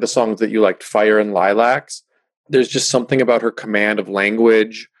 especially like the songs that you liked, Fire and Lilacs, there's just something about her command of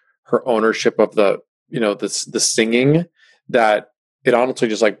language, her ownership of the, you know, the singing, that it honestly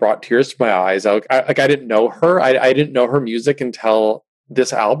just like brought tears to my eyes. I didn't know her. I didn't know her music until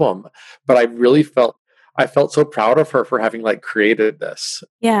this album, but I felt so proud of her for having like created this.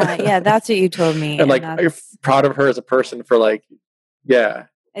 Yeah, that's what you told me. And like I'm proud of her as a person for like, yeah.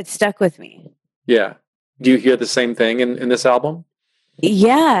 It stuck with me. Yeah. Do you hear the same thing in this album?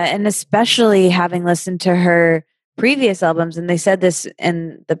 Yeah, and especially having listened to her previous albums, and they said this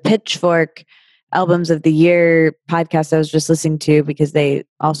in the Pitchfork Albums of the Year podcast I was just listening to, because they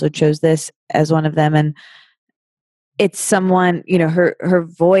also chose this as one of them. And it's someone, you know, her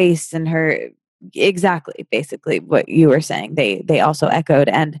voice and her, exactly, basically what you were saying, they also echoed.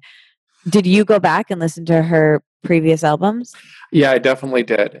 And did you go back and listen to her previous albums? Yeah, I definitely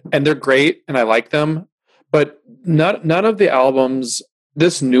did. And they're great and I like them, but none of the albums,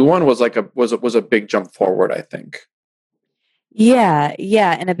 this new one was like was a big jump forward, I think. Yeah,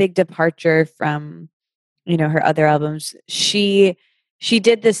 and a big departure from, you know, her other albums. She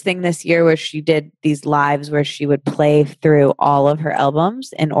did this thing this year where she did these lives where she would play through all of her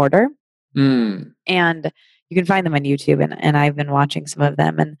albums in order. Mm. And you can find them on YouTube, and I've been watching some of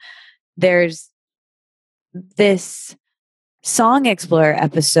them. And there's this Song Explorer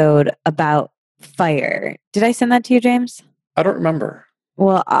episode about fire. Did I send that to you, James? I don't remember.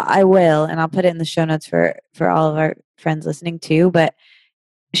 Well, I will, and I'll put it in the show notes for all of our friends listening too. But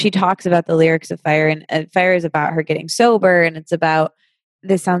she talks about the lyrics of Fire, and Fire is about her getting sober, and it's about,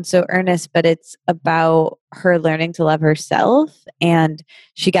 this sounds so earnest, but it's about her learning to love herself. And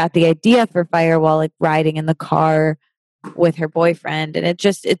she got the idea for Fire while like riding in the car with her boyfriend. And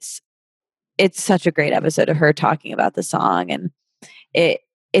it's such a great episode of her talking about the song. And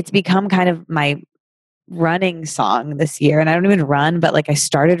it's become kind of my running song this year. And I don't even run, but like I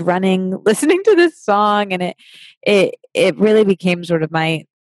started running listening to this song, and it really became sort of my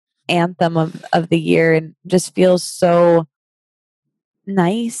anthem of the year, and just feels so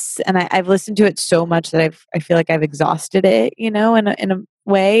nice. And I've listened to it so much that I feel like I've exhausted it, you know, in a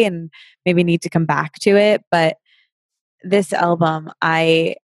way, and maybe need to come back to it. But this album,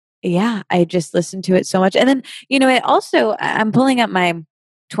 I just listened to it so much. And then, you know, it also, I'm pulling up my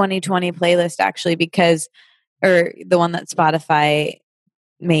 2020 playlist actually, or the one that Spotify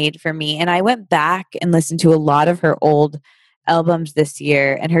made for me. And I went back and listened to a lot of her old albums this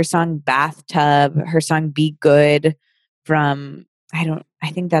year, and her song Bathtub, her song Be Good from,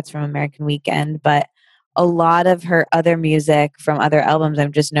 I think that's from American Weekend, but a lot of her other music from other albums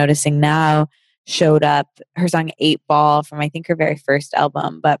I'm just noticing now showed up. Her song 8 Ball from I think her very first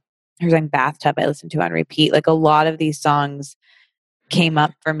album, but her song Bathtub I listened to on repeat. Like a lot of these songs came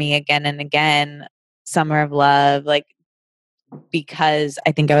up for me again and again. Summer of Love, like, because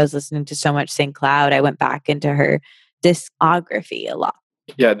I think I was listening to so much St. Cloud, I went back into her discography a lot.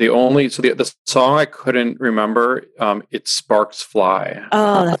 Yeah, the song I couldn't remember, it's Sparks Fly.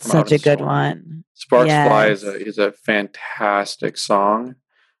 Oh, that's such a good one. Sparks Fly is a fantastic song,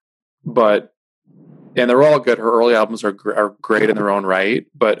 and they're all good. Her early albums are great in their own right,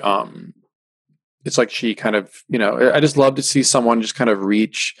 but it's like she kind of, you know, I just love to see someone just kind of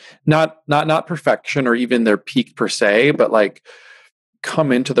reach not perfection or even their peak per se, but like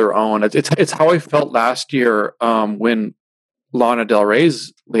come into their own. It's how I felt last year when Lana Del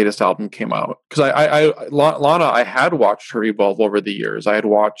Rey's latest album came out, because Lana, I had watched her evolve over the years. I had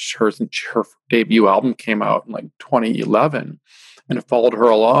watched her since her debut album came out in like 2011, and followed her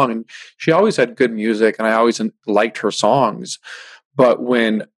along. And she always had good music, and I always liked her songs. But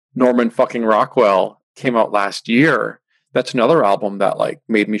when Norman fucking Rockwell came out last year, that's another album that like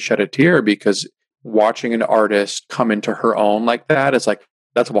made me shed a tear, because watching an artist come into her own like that is like,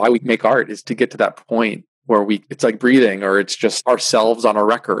 that's why we make art, is to get to that point where it's like breathing, or it's just ourselves on a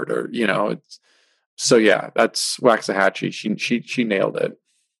record, or, you know, so yeah, that's Waxahachie. She nailed it.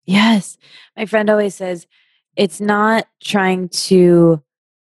 Yes. My friend always says it's not trying to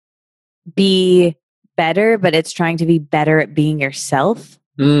be better, but it's trying to be better at being yourself.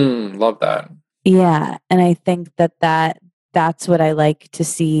 Love that. Yeah. And I think that's what I like to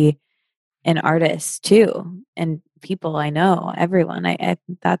see in artists too. And people I know, everyone. I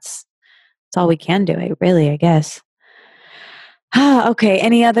that's all we can do, I guess. Okay.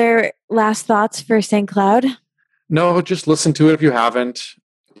 Any other last thoughts for St. Cloud? No, just listen to it if you haven't.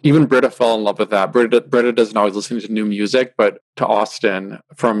 Even Britta fell in love with that. Britta doesn't always listen to new music, but to Austin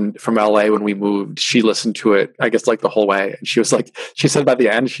from LA when we moved, she listened to it, I guess, like the whole way. And she was like, she said by the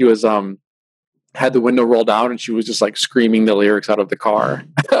end, she was had the window rolled down and she was just like screaming the lyrics out of the car.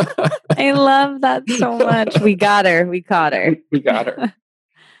 I love that so much. We got her. We caught her. We got her.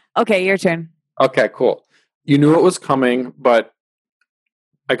 Okay, your turn. Okay, cool. You knew it was coming, but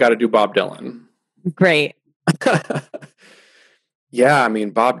I got to do Bob Dylan. Great. Yeah, I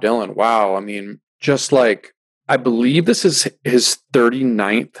mean, Bob Dylan, wow. I mean, just like, I believe this is his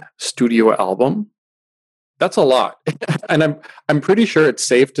 39th studio album. That's a lot. And I'm pretty sure it's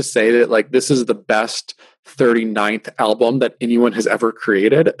safe to say that like this is the best 39th album that anyone has ever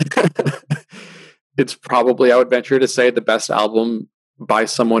created. It's probably, I would venture to say, the best album by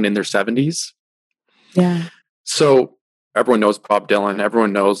someone in their 70s. Yeah. So everyone knows Bob Dylan.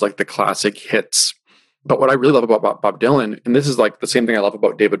 Everyone knows like the classic hits. But what I really love about Bob Dylan, and this is like the same thing I love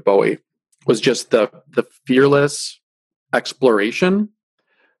about David Bowie, was just the fearless exploration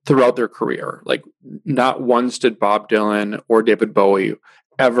throughout their career. Like not once did Bob Dylan or David Bowie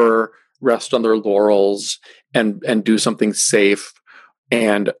ever rest on their laurels and do something safe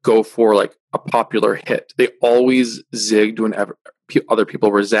and go for like a popular hit. They always zigged whenever other people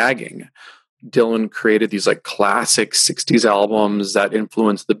were zagging. Dylan created these like classic 60s albums that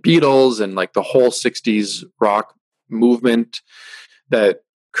influenced the Beatles and like the whole 60s rock movement that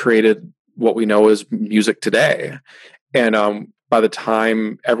created what we know as music today. And by the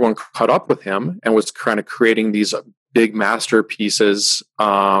time everyone caught up with him and was kind of creating these big masterpieces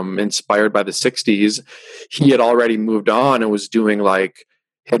inspired by the 60s, he had already moved on and was doing like,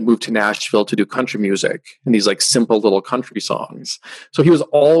 had moved to Nashville to do country music and these like simple little country songs. So he was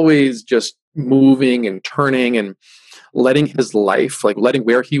always just moving and turning and letting his life, like letting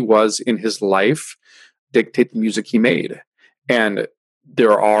where he was in his life dictate the music he made. And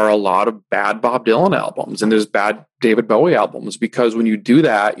there are a lot of bad Bob Dylan albums and there's bad David Bowie albums because when you do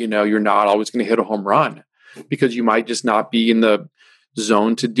that, you know, you're not always going to hit a home run because you might just not be in the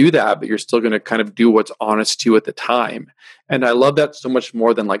zone to do that, but you're still going to kind of do what's honest to you at the time. And I love that so much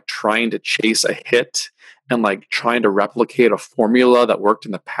more than like trying to chase a hit and like trying to replicate a formula that worked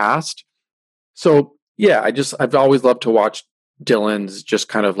in the past. So yeah, I've always loved to watch Dylan's just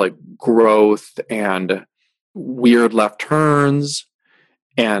kind of like growth and weird left turns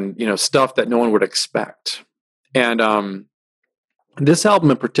and, you know, stuff that no one would expect. And this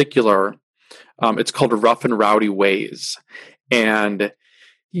album in particular, it's called Rough and Rowdy Ways. And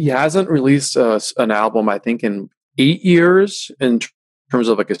he hasn't released an album, I think, in 8 years in terms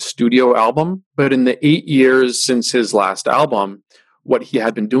of like a studio album. But in the 8 years since his last album, what he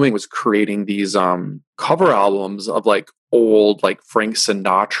had been doing was creating these cover albums of like old, like Frank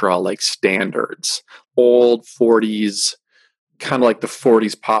Sinatra, like standards, old 40s, kind of like the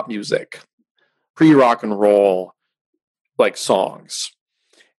 40s pop music, pre-rock and roll, like songs.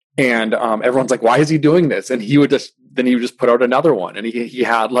 And everyone's like, why is he doing this? And he would just put out another one. And he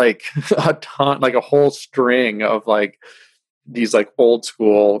had like a ton, like a whole string of like these like old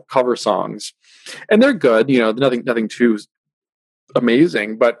school cover songs. And they're good, you know, nothing too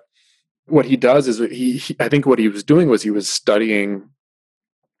amazing. But what he does is I think what he was doing was he was studying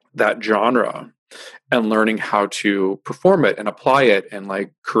that genre and learning how to perform it and apply it and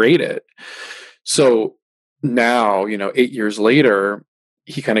like create it. So now, you know, 8 years later,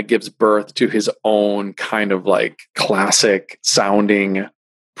 he kind of gives birth to his own kind of like classic sounding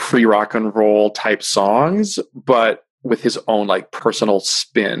pre-rock and roll type songs, but with his own like personal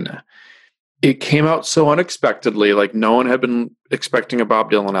spin. It came out so unexpectedly, like no one had been expecting a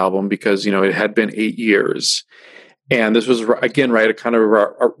Bob Dylan album because, you know, it had been 8 years. And this was, again, right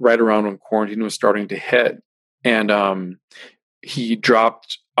around when quarantine was starting to hit. And he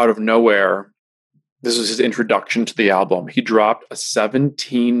dropped out of nowhere. This was his introduction to the album. He dropped a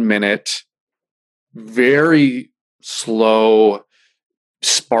 17-minute, very slow,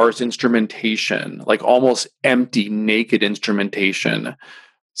 sparse instrumentation, like almost empty, naked instrumentation,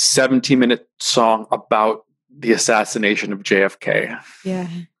 17-minute song about the assassination of JFK. Yeah.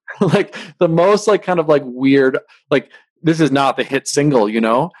 Like the most like kind of like weird, like this is not the hit single, you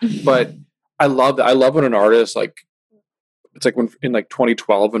know, but I love that. I love when an artist like, it's like when in like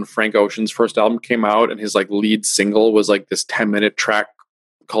 2012 when Frank Ocean's first album came out and his like lead single was like this 10-minute track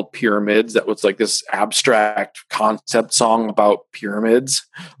called Pyramids that was like this abstract concept song about pyramids.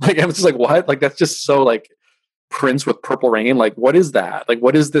 Like I was just like, what? Like that's just so like Prince with Purple Rain. Like what is that? Like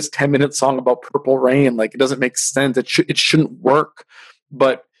what is this 10-minute song about purple rain? Like it doesn't make sense. It shouldn't work.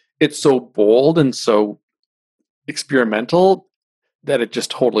 But it's so bold and so experimental that it just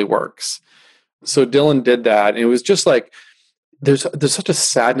totally works. So Dylan did that, and it was just like there's such a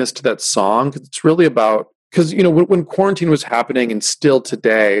sadness to that song. It's really about, because when quarantine was happening, and still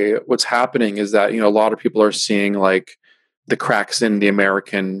today what's happening is that a lot of people are seeing like the cracks in the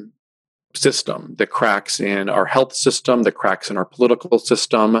American system, the cracks in our health system, the cracks in our political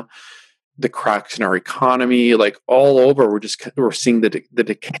system, the cracks in our economy, like all over. We're seeing the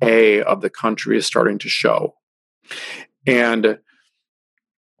decay of the country is starting to show. And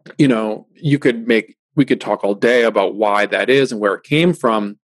we could talk all day about why that is and where it came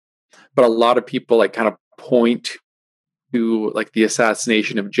from, but a lot of people like kind of point to like the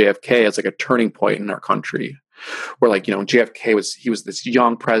assassination of JFK as like a turning point in our country, where like JFK was this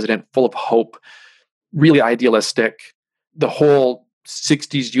young president full of hope, really idealistic. The whole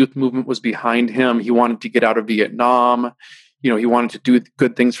 60s youth movement was behind him. He wanted to get out of Vietnam. He wanted to do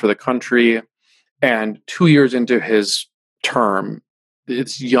good things for the country. And 2 years into his term,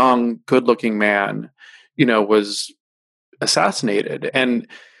 this young, good-looking man, was assassinated. And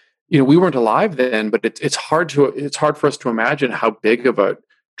we weren't alive then, but it's hard for us to imagine how big of a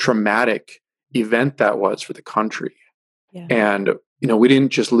traumatic event that was for the country. Yeah. And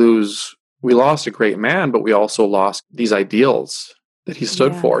we lost a great man, but we also lost these ideals that he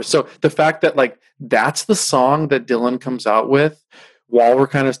stood for. So the fact that like that's the song that Dylan comes out with while we're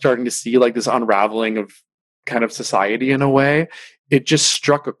kind of starting to see like this unraveling of kind of society in a way, it just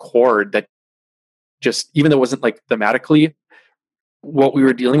struck a chord that just, even though it wasn't like thematically what we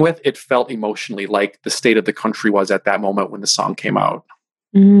were dealing with, it felt emotionally like the state of the country was at that moment when the song came out.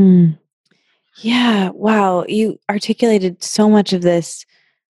 Yeah. Wow. You articulated so much of this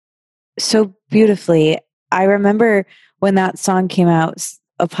so beautifully. I remember when that song came out,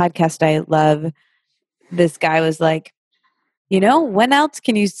 a podcast I love, this guy was like, when else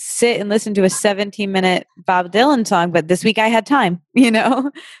can you sit and listen to a 17-minute Bob Dylan song? But this week I had time,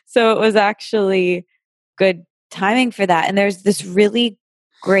 So it was actually good timing for that. And there's this really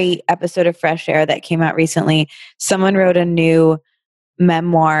great episode of Fresh Air that came out recently. Someone wrote a new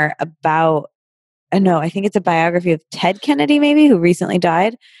memoir about, I think it's a biography of Ted Kennedy, maybe, who recently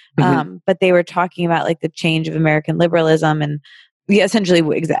died. Mm-hmm. But they were talking about like the change of American liberalism and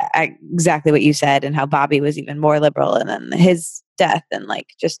essentially exactly what you said, and how Bobby was even more liberal, and then his death, and like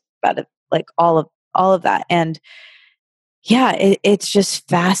just about like all of that. And yeah, it's just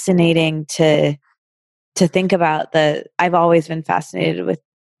fascinating to think about I've always been fascinated with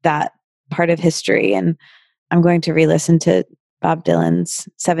that part of history, and I'm going to re-listen to Bob Dylan's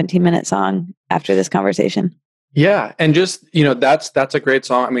 17-minute song after this conversation. Yeah. And just, that's a great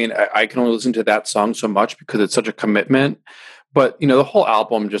song. I mean, I can only listen to that song so much because it's such a commitment. But, the whole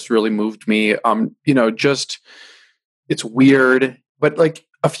album just really moved me. It's weird. But like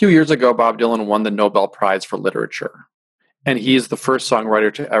a few years ago, Bob Dylan won the Nobel Prize for Literature. And he's the first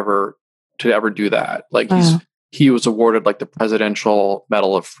songwriter to ever do that. Like he was awarded like the Presidential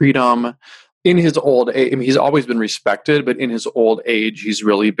Medal of Freedom. In his old age, I mean, he's always been respected, but in his old age, he's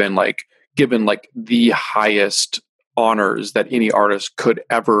really been like given like the highest honors that any artist could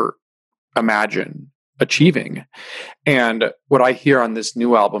ever imagine achieving. And what I hear on this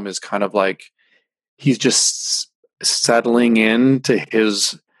new album is kind of like he's just settling into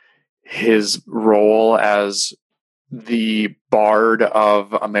his role as the bard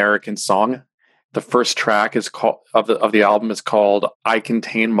of American song. The first track is called of the album is called "I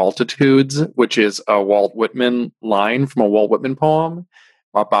Contain Multitudes," which is a Walt Whitman line from a Walt Whitman poem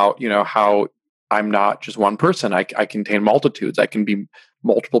about how I'm not just one person. I contain multitudes. I can be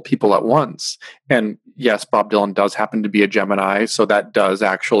multiple people at once. And yes, Bob Dylan does happen to be a Gemini, so that does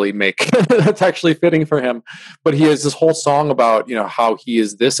actually make that's actually fitting for him. But he has this whole song about how he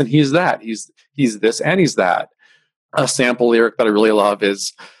is this and he's that. He's this and he's that. A sample lyric that I really love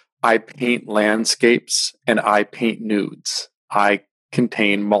is, "I paint landscapes and I paint nudes. I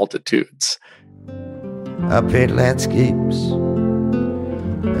contain multitudes." I paint landscapes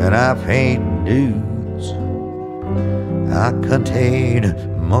and I paint nudes. I contain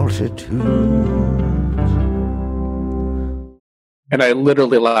multitudes. And I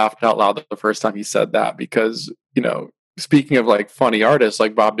literally laughed out loud the first time he said that, because, speaking of like funny artists,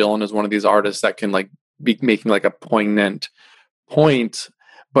 like Bob Dylan is one of these artists that can like be making like a poignant point,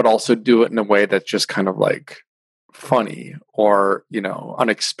 but also do it in a way that's just kind of like funny or,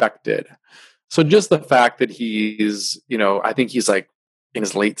 unexpected. So just the fact that he's, I think he's like in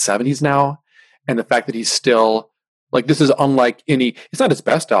his late 70s now. And the fact that he's still like, this is unlike any, it's not his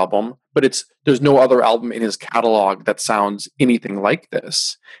best album, but there's no other album in his catalog that sounds anything like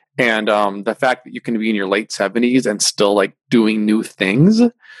this. And the fact that you can be in your late 70s and still like doing new things,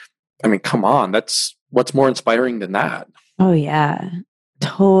 I mean, come on, what's more inspiring than that? Oh, yeah,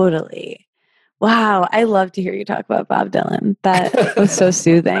 totally. Wow. I love to hear you talk about Bob Dylan. That was so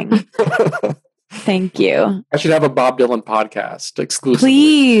soothing. Thank you. I should have a Bob Dylan podcast exclusively.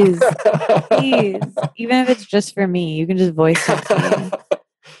 Please. Please. Even if it's just for me, you can just voice it to me.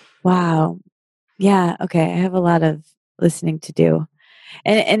 Wow. Yeah. Okay. I have a lot of listening to do.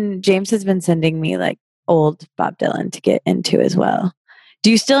 And James has been sending me like old Bob Dylan to get into as well.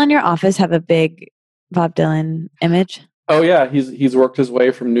 Do you still in your office have a big Bob Dylan image? Oh yeah, he's worked his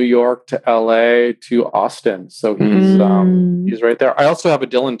way from New York to LA to Austin, so he's right there. I also have a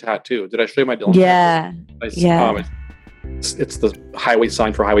Dylan tattoo. Did I show you my Dylan? Yeah, tattoo? yeah. It's the highway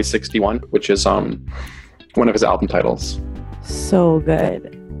sign for Highway 61, which is one of his album titles. So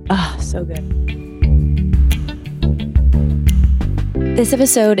good. Ah, so good. This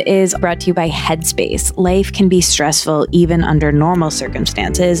episode is brought to you by Headspace. Life can be stressful even under normal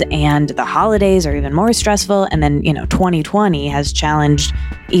circumstances, and the holidays are even more stressful. And then, 2020 has challenged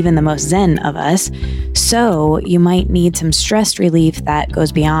even the most zen of us. So you might need some stress relief that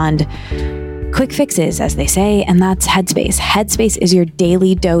goes beyond quick fixes, as they say, and that's Headspace. Headspace is your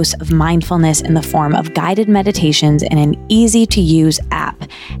daily dose of mindfulness in the form of guided meditations in an easy-to-use app.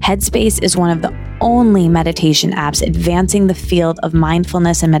 Headspace is one of the only meditation apps advancing the field of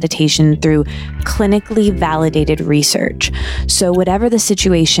mindfulness and meditation through clinically validated research. So whatever the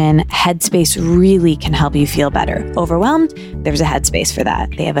situation, Headspace really can help you feel better. Overwhelmed? There's a Headspace for that.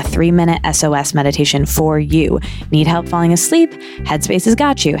 They have a 3-minute SOS meditation for you. Need help falling asleep? Headspace has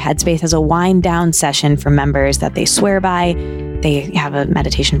got you. Headspace has a wind down session for members that they swear by. They have a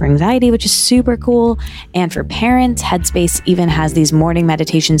meditation for anxiety, which is super cool. And for parents, Headspace even has these morning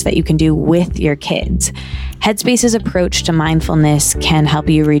meditations that you can do with your kids. Headspace's approach to mindfulness can help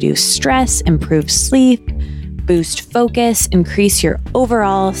you reduce stress, improve sleep, boost focus, increase your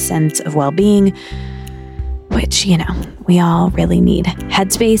overall sense of well-being, which, we all really need.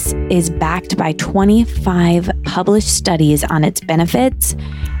 Headspace is backed by 25 published studies on its benefits.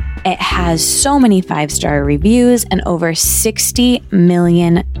 It has so many 5-star reviews and over 60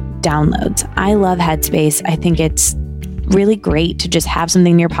 million downloads. I love Headspace. I think it's really great to just have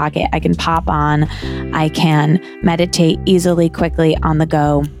something in your pocket I can pop on. I can meditate easily, quickly, on the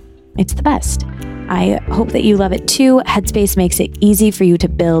go. It's the best. I hope that you love it too. Headspace makes it easy for you to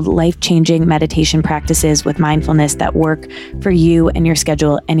build life-changing meditation practices with mindfulness that work for you and your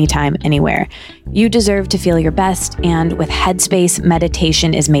schedule anytime, anywhere. You deserve to feel your best, and with Headspace,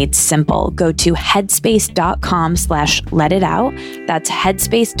 meditation is made simple. Go to headspace.com/letitout. That's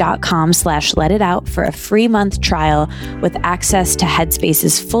headspace.com/letitout for a free month trial with access to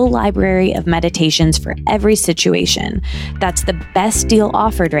Headspace's full library of meditations for every situation. That's the best deal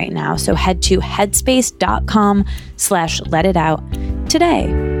offered right now, so head to headspace.com/letitout today.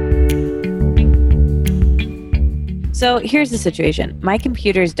 So here's the situation. My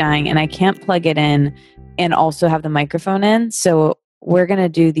computer's dying and I can't plug it in and also have the microphone in. So we're going to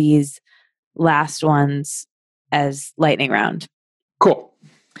do these last ones as lightning round. Cool.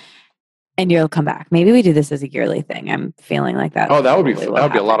 And you'll come back. Maybe we do this as a yearly thing. I'm feeling like that. Oh, that would be fun. That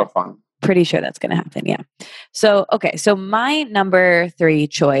would be a lot of fun. Pretty sure that's going to happen. Yeah. So, okay. So my number 3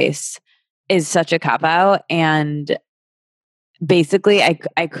 choice is such a cop-out, and basically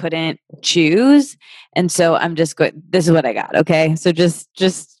I couldn't choose. And so I'm just going, this is what I got. Okay. So just,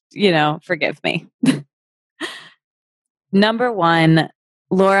 forgive me. Number 1,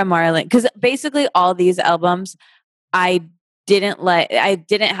 Laura Marling. Cause basically all these albums I didn't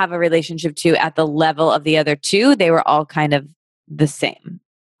have a relationship to at the level of the other 2. They were all kind of the same,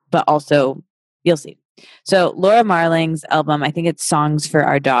 but also you'll see. So Laura Marling's album, I think it's Songs for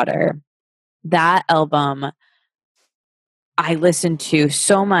Our Daughter. That album I listened to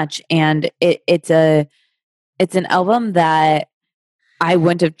so much, and it's an album that I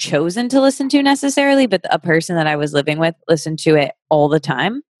wouldn't have chosen to listen to necessarily, but a person that I was living with listened to it all the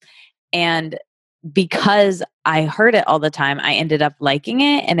time. And because I heard it all the time, I ended up liking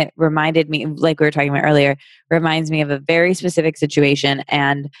it. And it reminded me, like we were talking about earlier, reminds me of a very specific situation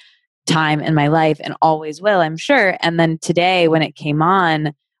and time in my life, and always will, I'm sure. And then today when it came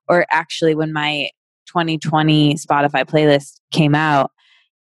on, or actually when my 2020 Spotify playlist came out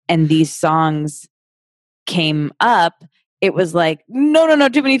and these songs came up, it was like, no,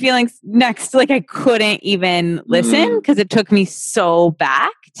 too many feelings. Next, like I couldn't even listen because it took me so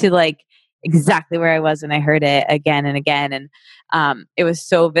back to like exactly where I was when I heard it again and again. And it was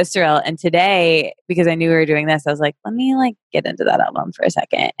so visceral. And today, because I knew we were doing this, I was like, let me like get into that album for a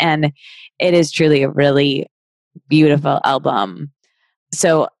second. And it is truly a really beautiful album.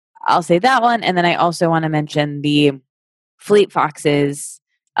 So I'll say that one. And then I also want to mention the Fleet Foxes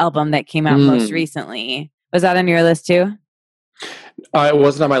album that came out most recently. Was that on your list too? It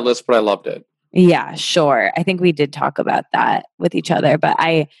wasn't on my list, but I loved it. Yeah, sure. I think we did talk about that with each other, but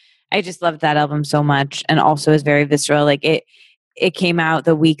I just loved that album so much, and also is very visceral. Like it came out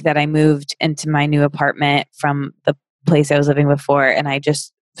the week that I moved into my new apartment from the place I was living before, and I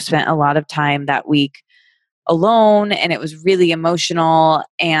just spent a lot of time that week alone, and it was really emotional,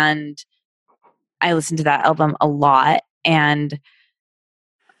 and I listened to that album a lot. And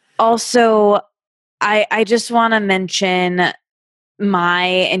also I just want to mention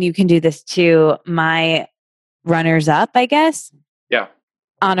and you can do this too, my runners up, I guess. Yeah.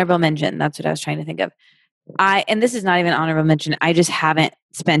 Honorable mention. That's what I was trying to think of. And this is not even honorable mention. I just haven't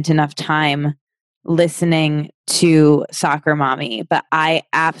spent enough time listening to Soccer Mommy, but I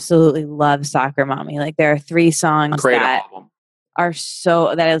absolutely love Soccer Mommy. Like there are 3 songs that album. are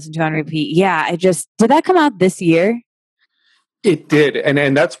that I listen to on repeat. Yeah. Did that come out this year? It did.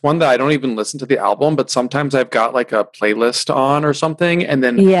 And that's one that I don't even listen to the album, but sometimes I've got like a playlist on or something, and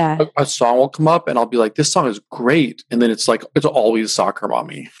then a song will come up and I'll be like, this song is great. And then it's like, it's always Soccer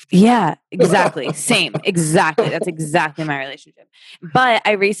Mommy. Yeah, exactly. Same. Exactly. That's exactly my relationship. But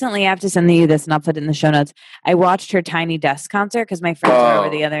I recently have to send you this, and I'll put it in the show notes. I watched her Tiny Desk concert because my friends were over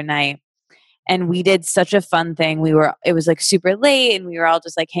the other night. And we did such a fun thing. It was like super late, and we were all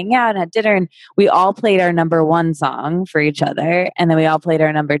just like hanging out and had dinner, and we all played our number 1 song for each other. And then we all played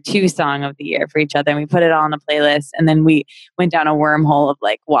our number 2 song of the year for each other. And we put it all on a playlist. And then we went down a wormhole of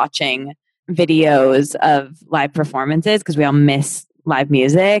like watching videos of live performances because we all miss live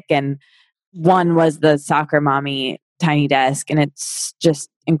music. And one was the Soccer Mommy Tiny Desk, and it's just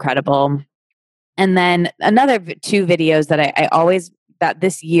incredible. And then another 2 videos that I always, that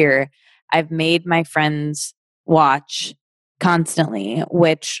this year, I've made my friends watch constantly,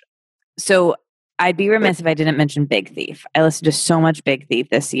 so I'd be remiss if I didn't mention Big Thief. I listened to so much Big Thief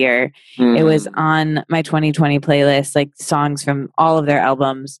this year. It was on my 2020 playlist, like songs from all of their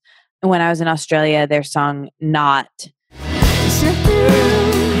albums. And when I was in Australia, their song Not. It's not the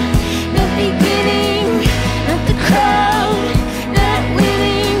room, not beginning, not the crowd, not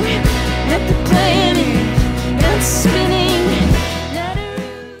winning, not the planning, not spinning.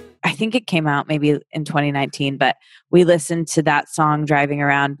 I think it came out maybe in 2019, but we listened to that song driving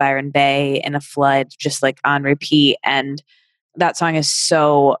around Byron Bay in a flood, just like on repeat. And that song is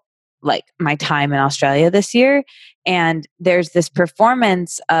so like my time in Australia this year. And there's this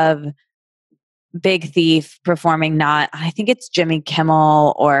performance of Big Thief performing Not, I think it's Jimmy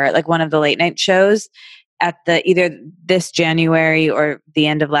Kimmel or like one of the late night shows at either this January or the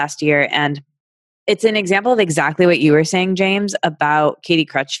end of last year. And it's an example of exactly what you were saying, James, about Katie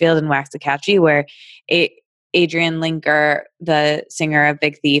Crutchfield and Waxahachie, where Adrienne Linker, the singer of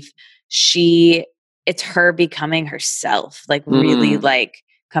Big Thief, it's her becoming herself, like really like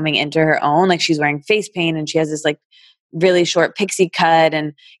coming into her own. Like she's wearing face paint and she has this like really short pixie cut,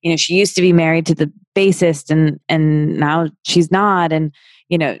 and you know she used to be married to the bassist, and now she's not. And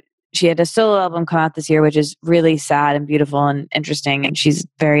you know she had a solo album come out this year, which is really sad and beautiful and interesting, and she's a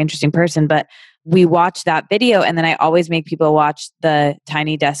very interesting person. But we watched that video, and then I always make people watch the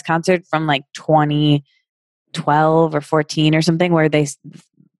Tiny Desk concert from like 2012 or 14 or something, where they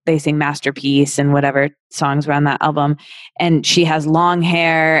sing Masterpiece and whatever songs were on that album. And she has long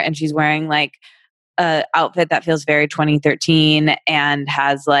hair, and she's wearing like a outfit that feels very 2013 and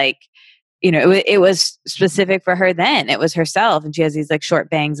has like, you know, it was specific for her then. It was herself, and she has these like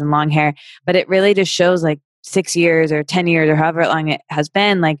short bangs and long hair. But it really just shows like 6 years or 10 years or however long it has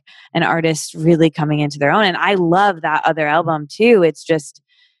been, like an artist really coming into their own. And I love that other album too. It's just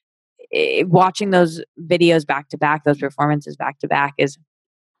watching those videos back to back, those performances back to back is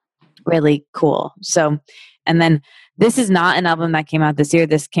really cool. So, and then this is not an album that came out this year.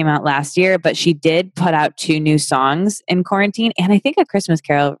 This came out last year, but she did put out 2 new songs in quarantine, and I think A Christmas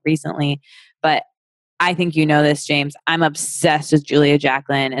Carol recently. But I think you know this, James. I'm obsessed with Julia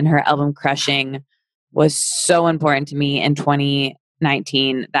Jacklin, and her album Crushing was so important to me in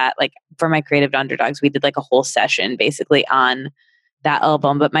 2019 that like for my Creative Underdogs, we did like a whole session basically on that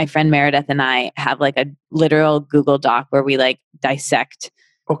album. But my friend Meredith and I have like a literal Google Doc where we like dissect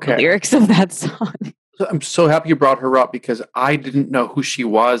the lyrics of that song. I'm so happy you brought her up because I didn't know who she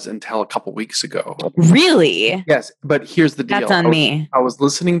was until a couple weeks ago. Really? Yes, but here's the deal. That's on me. I was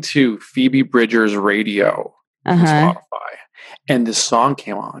listening to Phoebe Bridgers' radio on Spotify. and this song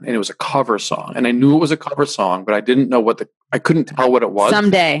came on, and it was a cover song, and I knew it was a cover song, but I didn't know I couldn't tell what it was.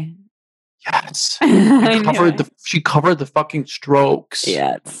 Someday. Yes. I knew She covered the fucking Strokes.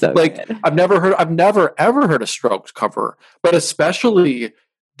 Yeah, it's so Like good. I've never ever heard a Strokes cover, but especially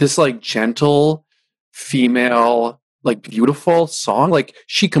this like gentle female, like beautiful song. Like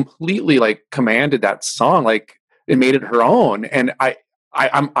she completely like commanded that song, like it made it her own. And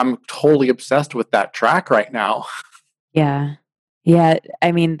I'm totally obsessed with that track right now. Yeah. Yeah.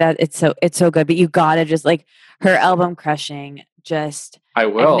 I mean that it's so good, but you gotta just like her album Crushing, just I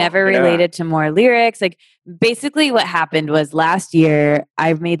will. I've never related to more lyrics. Like basically what happened was last year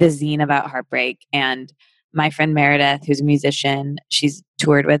I've made the zine about heartbreak, and my friend Meredith, who's a musician, she's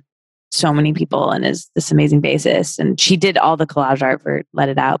toured with so many people and is this amazing bassist. And she did all the collage art for Let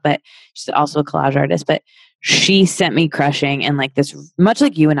It Out, but she's also a collage artist. But she sent me Crushing, and like this, much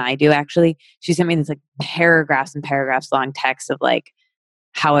like you and I do actually, she sent me this like paragraphs and paragraphs long text of like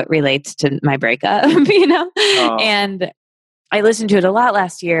how it relates to my breakup, you know? And I listened to it a lot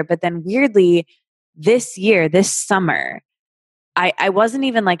last year, but then weirdly this summer, I wasn't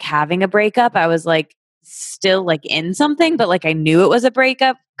even like having a breakup. I was like still like in something, but like I knew it was a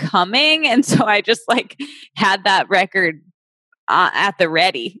breakup coming. And so I just like had that record at the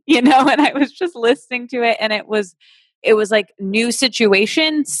ready, you know, and I was just listening to it, and it was like new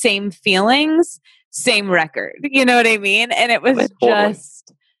situation, same feelings, same record, you know what I mean? And it was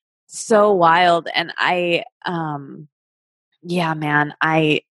just so wild. And yeah, man,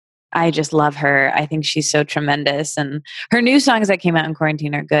 I just love her. I think she's so tremendous, and her new songs that came out in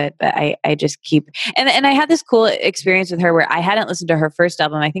quarantine are good, but I just keep, and I had this cool experience with her where I hadn't listened to her first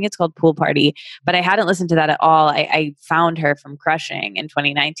album. I think it's called Pool Party, but I hadn't listened to that at all. I found her from Crushing in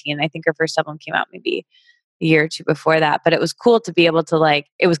 2019. I think her first album came out maybe a year or two before that, but it was cool to be able to like,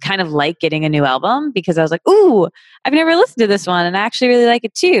 it was kind of like getting a new album because I was like, ooh, I've never listened to this one and I actually really like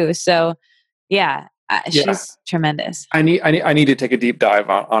it too. So yeah. She's tremendous. I need to take a deep dive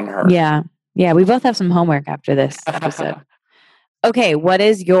on her. Yeah. Yeah. We both have some homework after this episode. Okay. What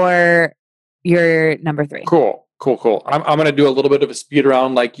is your number 3? Cool. I'm going to do a little bit of a speed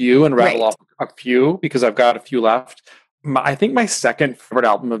round like you and rattle off a few because I've got a few left. I think my second favorite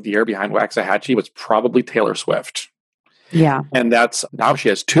album of the year behind Waxahachie was probably Taylor Swift. Yeah. And now she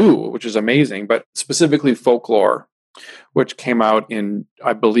has 2, which is amazing, but specifically Folklore, which came out in,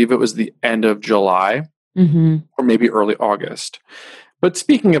 I believe it was the end of July or maybe early August. But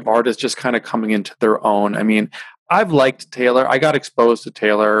speaking of artists just kind of coming into their own, I mean, I've liked Taylor. I got exposed to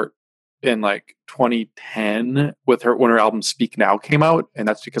Taylor in like 2010 with her when her album Speak Now came out, and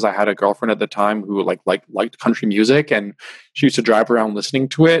that's because I had a girlfriend at the time who liked country music, and she used to drive around listening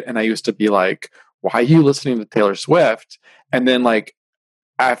to it, and I used to be like, why are you listening to Taylor Swift? And then like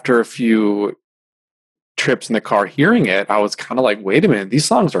after a few trips in the car hearing it, I was kind of like, wait a minute, these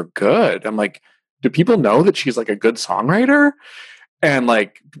songs are good. I'm like, do people know that she's like a good songwriter? And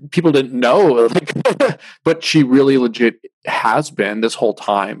like people didn't know, like, but she really legit has been this whole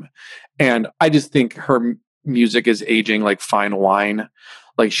time. And I just think her music is aging like fine wine.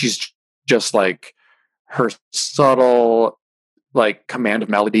 Like she's just like her subtle like command of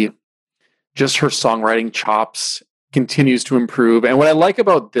melody, just her songwriting chops continues to improve. And what I like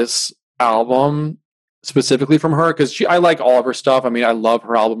about this album specifically from her, because I like all of her stuff. I mean, I love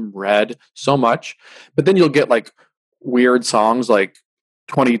her album Red so much, but then you'll get like weird songs like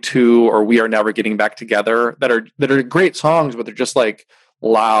 22 or We Are Never Getting Back Together that are great songs, but they're just like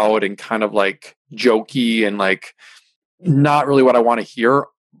loud and kind of like jokey and like not really what I want to hear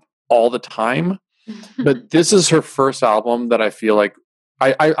all the time. But this is her first album that I feel like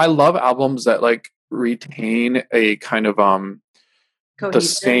I love albums that like retain a kind of the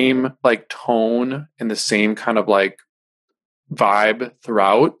same like tone and the same kind of like vibe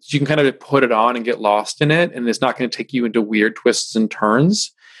throughout. So you can kind of put it on and get lost in it, and it's not going to take you into weird twists and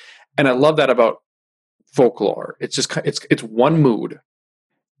turns. And I love that about Folklore. It's just it's one mood,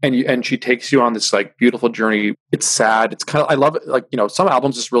 and she takes you on this like beautiful journey. It's sad. It's kind of, I love it. Like, you know, some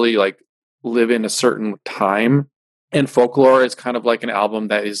albums just really like live in a certain time. And Folklore is kind of like an album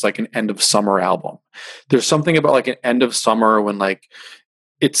that is like an end of summer album. There's something about like an end of summer when like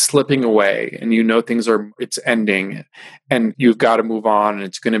it's slipping away and you know it's ending and you've got to move on and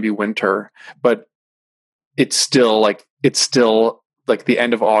it's going to be winter, but it's still like the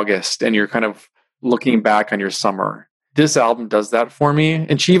end of August and you're kind of looking back on your summer. This album does that for me.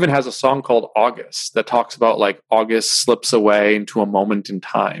 And she even has a song called August that talks about like August slips away into a moment in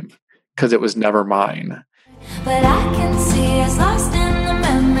time because it was never mine. But I can see us lost in the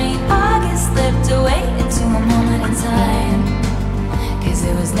memory. August slipped away into a moment in time, 'cause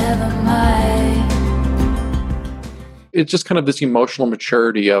it was never mine. it's just kind of this emotional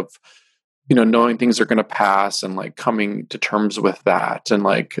maturity of, you know, knowing things are going to pass and like coming to terms with that and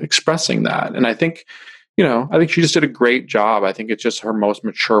like expressing that. And I think, you know, I think she just did a great job. I think it's just her most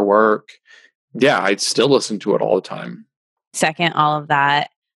mature work. Yeah, I'd still listen to it all the time. Second, all of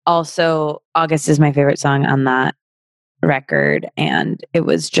that. Also, August is my favorite song on that record. And it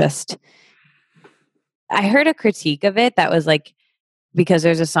was just, I heard a critique of it that was like, because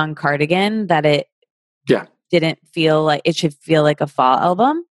there's a song Cardigan that it didn't feel like, it should feel like a fall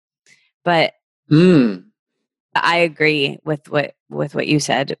album. But I agree with what you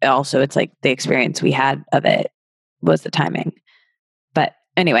said. Also, it's like the experience we had of it was the timing. But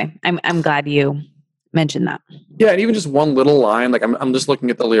anyway, I'm glad you mentioned that. Yeah, and even just one little line, like I'm just looking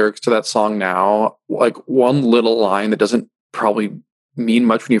at the lyrics to that song now, like one little line that doesn't probably mean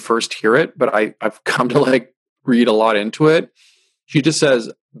much when you first hear it, but I've come to like read a lot into it. She just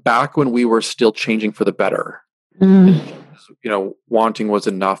says, back when we were still changing for the better. You know, wanting was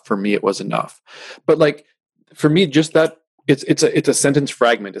enough. For me, it was enough. But like, for me, just that it's a sentence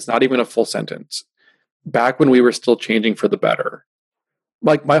fragment. It's not even a full sentence. Back when we were still changing for the better.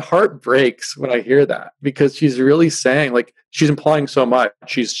 Like my heart breaks when I hear that, because she's really saying, like, she's implying so much.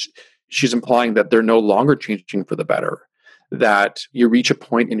 She's implying that they're no longer changing for the better, that you reach a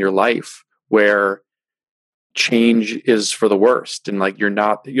point in your life where change is for the worst. And like, you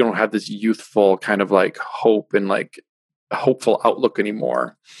don't have this youthful kind of like hope and like hopeful outlook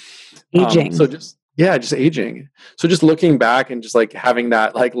anymore. Aging. So just aging. So just looking back and just like having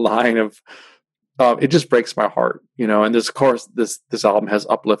that like line of, it just breaks my heart, you know. And this, of course, this album has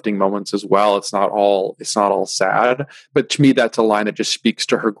uplifting moments as well. It's not all sad, but to me, that's a line that just speaks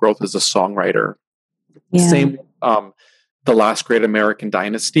to her growth as a songwriter. Yeah. Same, The Last Great American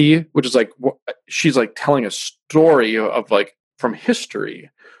Dynasty, which is like, she's like telling a story of like from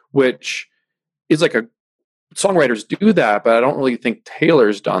history, which is like songwriters do that, but I don't really think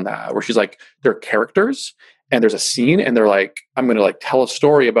Taylor's done that, where she's like, they're characters and there's a scene and they're like, I'm going to like tell a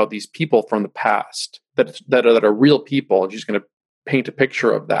story about these people from the past that are real people. And she's going to paint a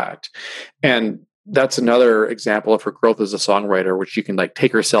picture of that. And that's another example of her growth as a songwriter, which she can like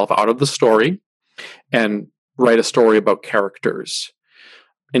take herself out of the story and write a story about characters.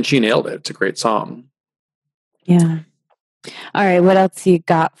 And she nailed it. It's a great song. Yeah. All right. What else you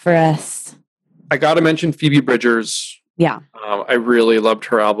got for us? I got to mention Phoebe Bridgers. Yeah. I really loved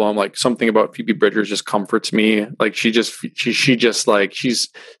her album. Like, something about Phoebe Bridgers just comforts me. Like, she's just like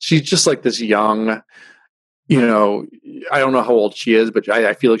this young, you know, I don't know how old she is, but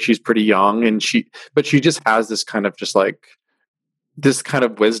I feel like she's pretty young, and she just has this kind of just like this kind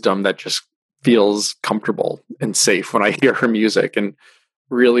of wisdom that just feels comfortable and safe when I hear her music, and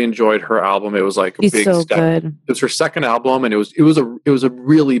really enjoyed her album. It was like a big step. Good. It was her second album, and it was a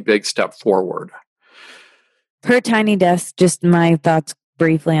really big step forward. Her Tiny Desk, just my thoughts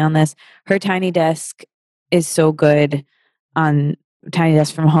briefly on this. Her Tiny Desk is so good on Tiny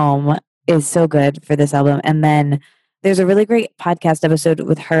Desk from Home is so good for this album. And then there's a really great podcast episode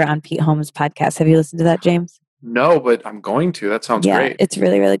with her on Pete Holmes' podcast. Have you listened to that, James? No, but I'm going to. That sounds great. It's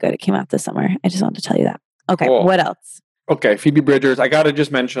really, really good. It came out this summer. I just wanted to tell you that. Okay, cool. What else? Okay, Phoebe Bridgers. I got to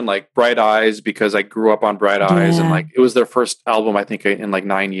just mention like Bright Eyes, because I grew up on Bright Eyes, and like it was their first album, I think, in like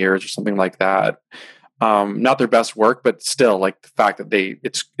 9 years or something like that. Not their best work, but still, like the fact that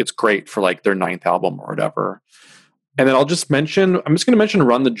it's great for like their 9th album or whatever. And then I'm just going to mention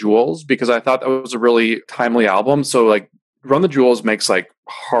Run the Jewels, because I thought that was a really timely album. So like Run the Jewels makes like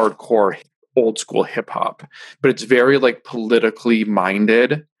hardcore old school hip hop, but it's very like politically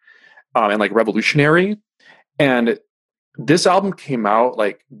minded and like revolutionary. And this album came out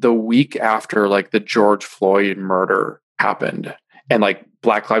like the week after like the George Floyd murder happened, and like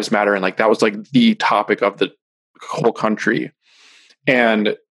Black Lives Matter, and like that was like the topic of the whole country.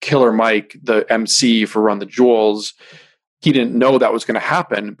 And Killer Mike, the MC for Run the Jewels, he didn't know that was going to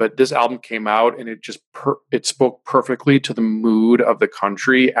happen, but this album came out, and it just it spoke perfectly to the mood of the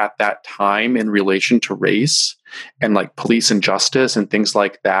country at that time in relation to race and like police injustice and things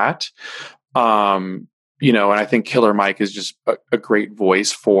like that. You know, and I think Killer Mike is just a great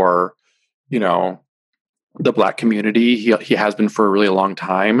voice for, you know, the Black community. He has been for a really long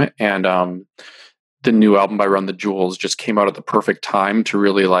time. And the new album by Run the Jewels just came out at the perfect time to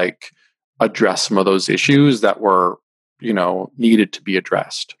really like address some of those issues that were, you know, needed to be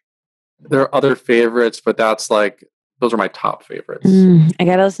addressed. There are other favorites, but those are my top favorites. I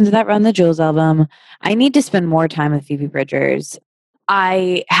got to listen to that Run the Jewels album. I need to spend more time with Phoebe Bridgers.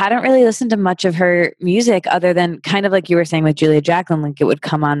 I hadn't really listened to much of her music other than kind of like you were saying with Julia Jacklin, like it would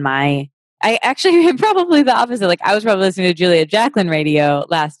come on I actually probably the opposite. Like I was probably listening to Julia Jacklin radio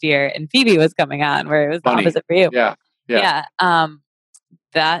last year, and Phoebe was coming on, where it was the opposite for you. Yeah. Yeah.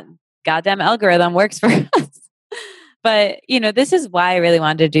 That goddamn algorithm works for us. But, this is why I really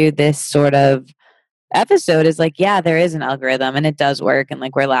wanted to do this sort of episode is like, yeah, there is an algorithm and it does work. And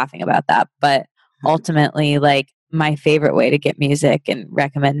like, we're laughing about that. But ultimately, like, my favorite way to get music and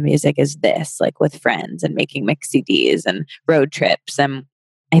recommend music is this, like with friends and making mix CDs and road trips. And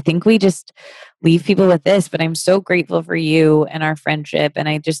I think we just leave people with this, but I'm so grateful for you and our friendship. And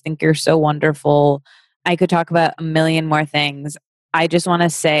I just think you're so wonderful. I could talk about a million more things. I just want to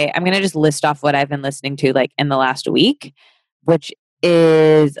say, I'm going to just list off what I've been listening to like in the last week, which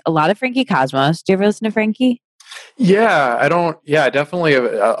is a lot of Frankie Cosmos. Do you ever listen to Frankie? Yeah, definitely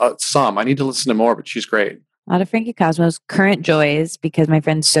some. I need to listen to more, but she's great. A lot of Frankie Cosmos. Current Joys, because my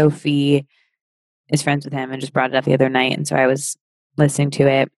friend Sophie is friends with him and just brought it up the other night. And so I was listening to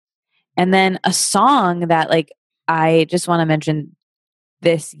it. And then a song that like I just want to mention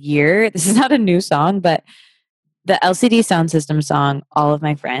this year. This is not a new song, but the LCD Sound System song, All of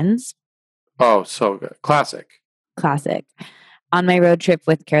My Friends. Oh, so good. Classic. On my road trip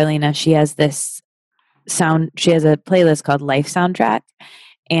with Carolina, she has a playlist called Life Soundtrack.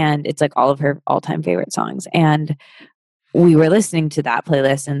 And it's like all of her all-time favorite songs. And we were listening to that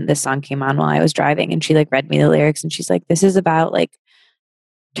playlist and this song came on while I was driving and she like read me the lyrics and she's like, this is about like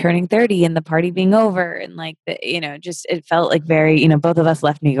turning 30 and the party being over. And like, it felt like very, both of us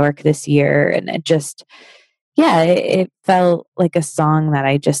left New York this year and it just, it felt like a song that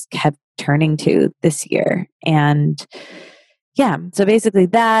I just kept turning to this year. And so basically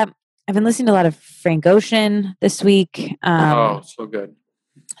that. I've been listening to a lot of Frank Ocean this week. So good.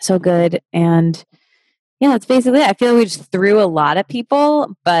 So good. And that's basically it. I feel we just threw a lot at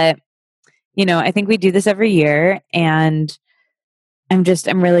people, but I think we do this every year and I'm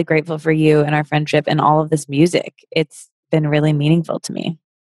really grateful for you and our friendship and all of this music. It's been really meaningful to me.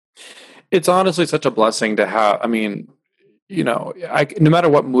 It's honestly such a blessing to have. I mean, no matter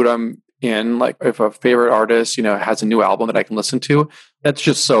what mood I'm in, like if a favorite artist, has a new album that I can listen to, it's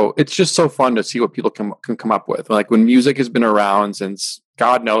just so fun to see what people can come up with. Like when music has been around since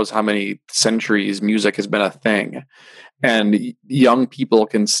God knows how many centuries, music has been a thing, and young people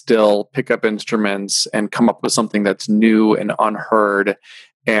can still pick up instruments and come up with something that's new and unheard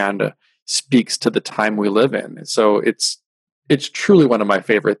and speaks to the time we live in. So it's truly one of my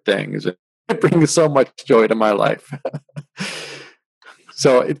favorite things. It brings so much joy to my life.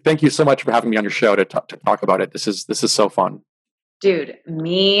 So thank you so much for having me on your show to talk about it. This is so fun. Dude,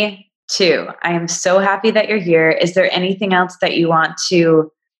 me too. I am so happy that you're here. Is there anything else that you want to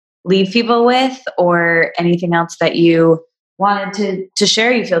leave people with or anything else that you wanted to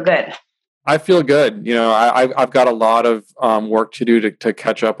share? You feel good? I feel good. I've got a lot of work to do to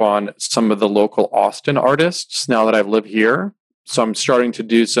catch up on some of the local Austin artists now that I've lived here. So I'm starting to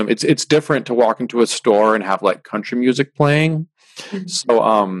do some, it's different to walk into a store and have like country music playing. So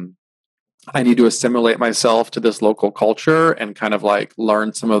I need to assimilate myself to this local culture and kind of like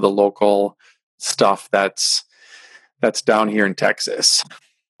learn some of the local stuff that's down here in Texas.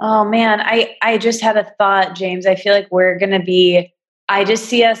 Oh man, I just had a thought, James. I feel like I just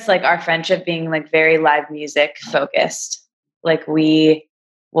see us like our friendship being like very live music focused. Like we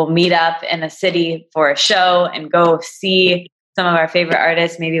will meet up in a city for a show and go see some of our favorite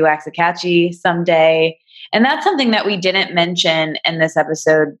artists, maybe Waxahachie someday. And that's something that we didn't mention in this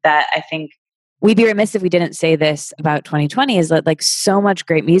episode that I think we'd be remiss if we didn't say this about 2020 is that like so much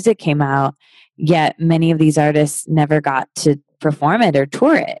great music came out, yet many of these artists never got to perform it or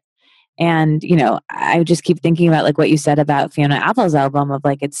tour it. And, I just keep thinking about like what you said about Fiona Apple's album of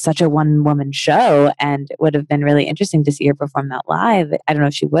like, it's such a one-woman show and it would have been really interesting to see her perform that live. I don't know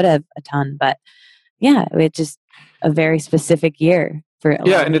if she would have a ton, but it's just a very specific year.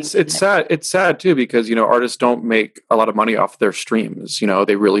 And it's sad. It's sad too because artists don't make a lot of money off their streams.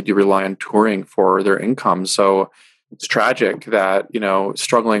 They really do rely on touring for their income. So it's tragic that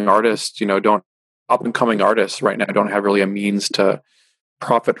struggling artists, up and coming artists right now don't have really a means to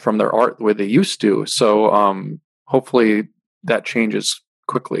profit from their art the way they used to. So hopefully that changes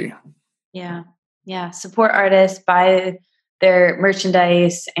quickly. Yeah. Support artists, buy their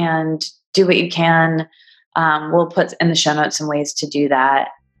merchandise, and do what you can. We'll put in the show notes some ways to do that.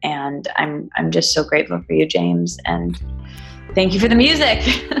 And I'm just so grateful for you, James. And thank you for the music.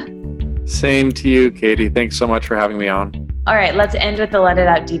 Same to you, Katie. Thanks so much for having me on. All right, let's end with the let it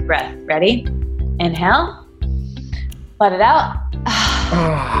out deep breath. Ready? Inhale. Let it out.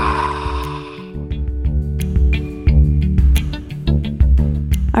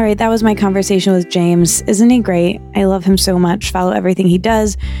 All right, that was my conversation with James. Isn't he great? I love him so much. Follow everything he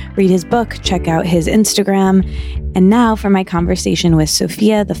does, read his book, check out his Instagram. And now for my conversation with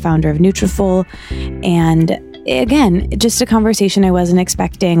Sophia, the founder of Nutrafol. And again, just a conversation I wasn't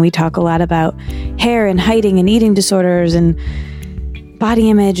expecting. We talk a lot about hair and hiding and eating disorders and body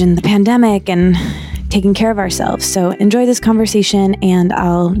image and the pandemic and taking care of ourselves. So enjoy this conversation, and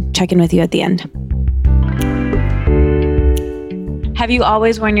I'll check in with you at the end. Have you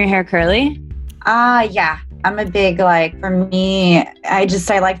always worn your hair curly? Yeah. I'm a big, for me, I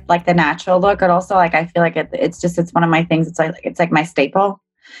like the natural look. And also I feel like it's one of my things. It's like my staple.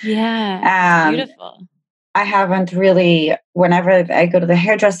 Yeah. It's beautiful. I haven't really, whenever I go to the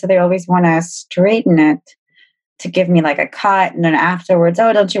hairdresser, they always want to straighten it to give me a cut. And then afterwards,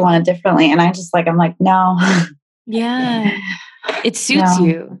 oh, don't you want it differently? And I'm like, no. Yeah. It suits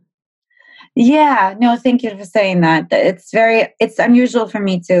you. Yeah. No, thank you for saying that. It's unusual for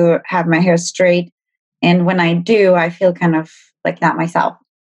me to have my hair straight. And when I do, I feel kind of not myself.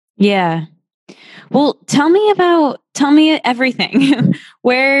 Yeah. Well, tell me everything.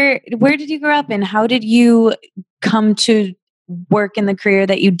 Where did you grow up, and how did you come to work in the career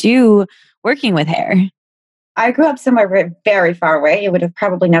that you do working with hair? I grew up somewhere very far away. You would have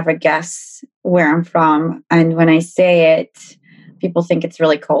probably never guessed where I'm from. And when I say it, people think it's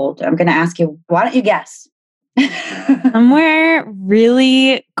really cold. I'm going to ask you, why don't you guess? Somewhere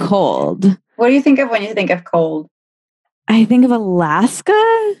really cold. What do you think of when you think of cold? I think of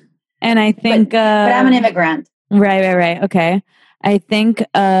Alaska, and I think but I'm an immigrant. Right. Okay. I think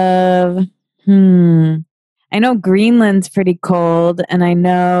of, I know Greenland's pretty cold, and I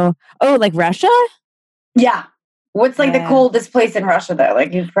know, Russia? Yeah. What's the coldest place in Russia, though?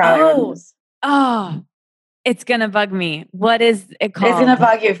 You probably it's going to bug me. What is it called? It's going to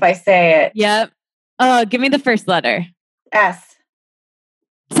bug you if I say it. Yep. Oh, give me the first letter. S.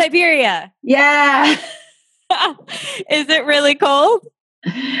 Siberia. Yeah. Is it really cold?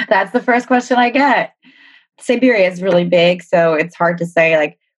 That's the first question I get. Siberia is really big, so it's hard to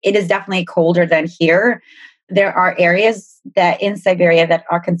say. It is definitely colder than here. There are areas that in Siberia that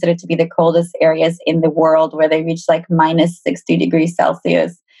are considered to be the coldest areas in the world, where they reach minus 60 degrees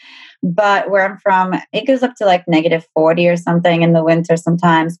Celsius. But where I'm from, it goes up to negative 40 or something in the winter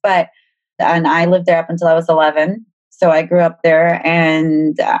sometimes. And I lived there up until I was 11. So I grew up there,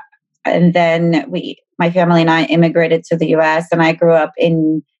 and then my family and I immigrated to the U.S. And I grew up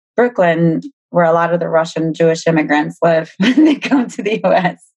in Brooklyn, where a lot of the Russian Jewish immigrants live. They come to the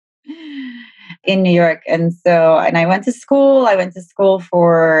U.S. in New York. And I went to school. I went to school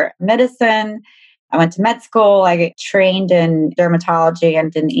for medicine. I went to med school. I trained in dermatology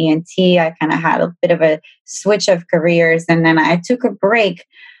and in ENT. I kind of had a bit of a switch of careers. And then I took a break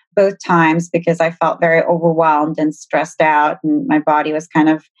both times because I felt very overwhelmed and stressed out. And my body was kind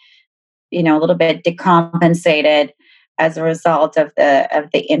of, a little bit decompensated as a result of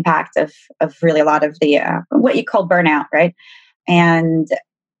the impact of really a lot of the, what you call burnout, right? And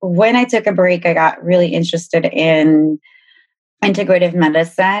when I took a break, I got really interested in integrative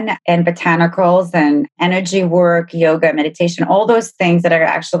medicine and botanicals and energy work, yoga, meditation, all those things that are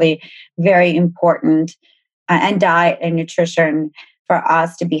actually very important, and diet and nutrition for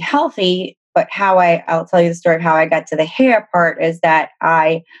us to be healthy. But I'll tell you the story of how I got to the hair part is that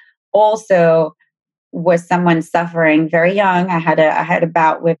I also was someone suffering very young. I had a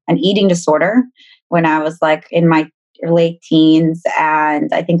bout with an eating disorder when I was in my late teens.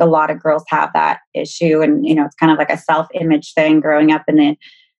 And I think a lot of girls have that issue. And, it's kind of a self-image thing growing up in the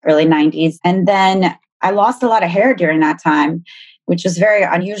early 90s. And then I lost a lot of hair during that time, which was very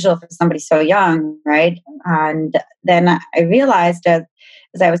unusual for somebody so young, right? And then I realized as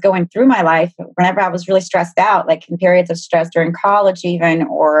I was going through my life, whenever I was really stressed out, in periods of stress during college even,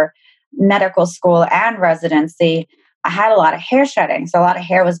 or medical school and residency, I had a lot of hair shedding. So a lot of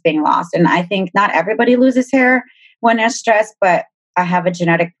hair was being lost. And I think not everybody loses hair when they're stressed, but I have a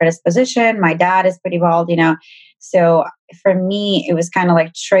genetic predisposition. My dad is pretty bald, So for me, it was kind of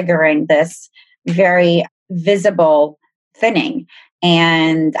triggering this very visible thinning.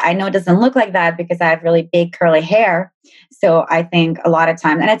 And I know it doesn't look like that because I have really big curly hair. So I think a lot of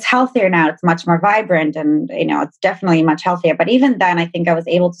times, and it's healthier now, it's much more vibrant and, it's definitely much healthier. But even then, I think I was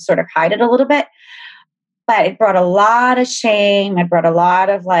able to sort of hide it a little bit. But it brought a lot of shame. It brought a lot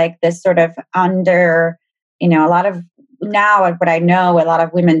of this sort of under, a lot of now what I know, a lot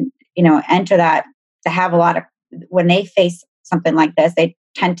of women, enter that to have a lot of, when they face something like this, they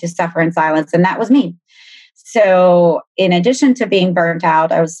tend to suffer in silence. And that was me. So in addition to being burnt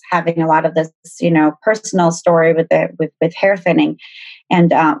out, I was having a lot of this, personal story with hair thinning.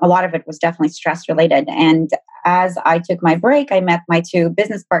 And a lot of it was definitely stress related. And as I took my break, I met my two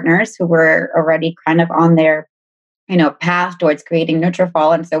business partners who were already kind of on their, path towards creating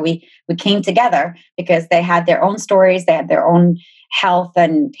Nutrafol. And so we came together because they had their own stories. They had their own health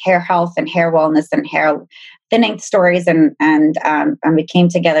and hair wellness and hair thinning stories, and we came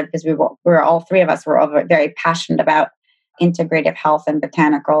together because we were all three of us were all very passionate about integrative health and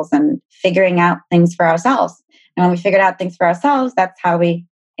botanicals and figuring out things for ourselves. And when we figured out things for ourselves, that's how we,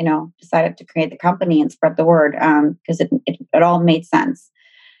 decided to create the company and spread the word, because it all made sense.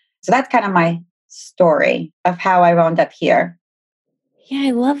 So that's kind of my story of how I wound up here. Yeah,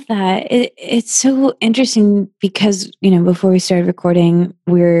 I love that. It's so interesting because, before we started recording,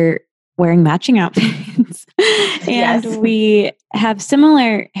 we're wearing matching outfits and Yes. we have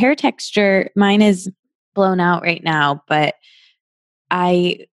similar hair texture. Mine is blown out right now, but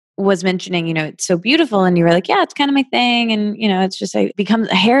I was mentioning, it's so beautiful. And you were like, yeah, it's kind of my thing. And, it's just,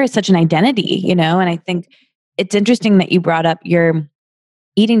 hair is such an identity, and I think it's interesting that you brought up your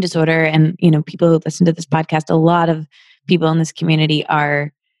eating disorder and, people who listen to this podcast, a lot of people in this community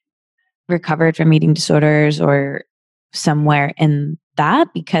are recovered from eating disorders or somewhere in that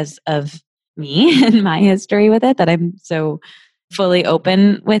because of me and my history with it that I'm so fully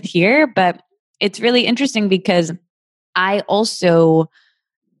open with here. But it's really interesting because I also,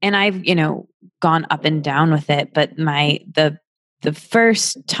 and I've, gone up and down with it, but the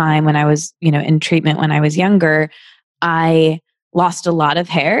first time when I was, in treatment when I was younger, I lost a lot of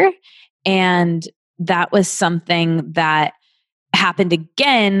hair. And that was something that happened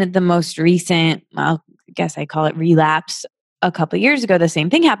again, the most recent, well, I guess I call it relapse a couple of years ago. The same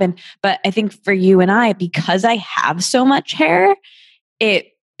thing happened. But I think for you and I, because I have so much hair, it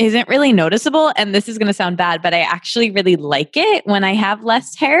isn't really noticeable. And this is going to sound bad, but I actually really like it when I have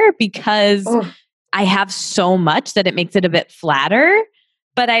less hair because I have so much that it makes it a bit flatter.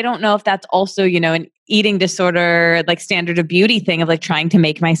 But I don't know if that's also, an eating disorder, like standard of beauty thing of like trying to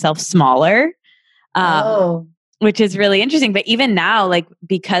make myself smaller. Which is really interesting. But even now, like,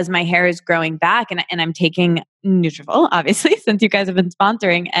 because my hair is growing back and I'm taking Nutrafol, obviously, since you guys have been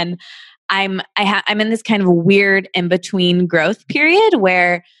sponsoring, and I'm in this kind of weird in-between growth period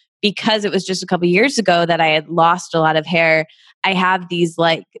where, because it was just a couple of years ago that I had lost a lot of hair, I have these,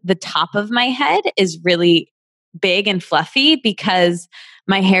 like, the top of my head is really big and fluffy because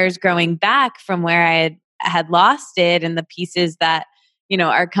my hair is growing back from where I had lost it, and the pieces that,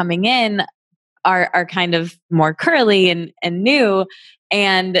 are coming in are kind of more curly and new.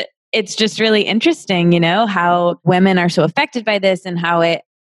 And it's just really interesting, how women are so affected by this and how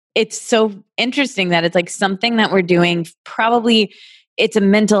it's so interesting that it's like something that we're doing. Probably it's a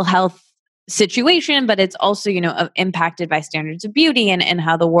mental health situation, but it's also, impacted by standards of beauty and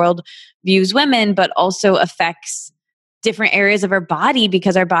how the world views women, but also affects different areas of our body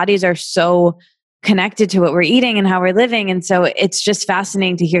because our bodies are so connected to what we're eating and how we're living. And so it's just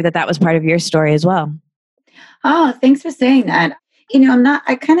fascinating to hear that that was part of your story as well. Oh, thanks for saying that.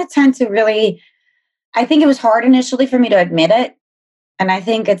 I kind of tend to really, I think it was hard initially for me to admit it. And I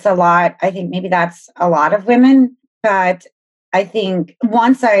think it's a lot, I think maybe that's a lot of women, but I think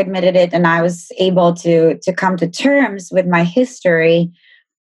once I admitted it and I was able to come to terms with my history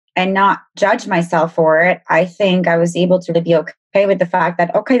and not judge myself for it, I think I was able to be okay with the fact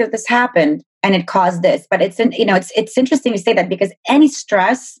that, okay, that this happened and it caused this. But it's interesting to say that because any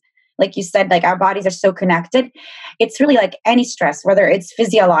stress, like you said, like our bodies are so connected. It's really like any stress, whether it's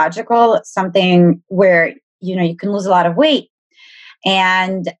physiological, something where, you can lose a lot of weight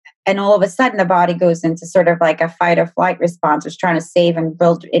and all of a sudden the body goes into sort of like a fight or flight response. It's trying to save and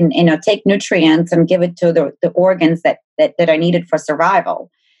build and, take nutrients and give it to the organs that are needed for survival.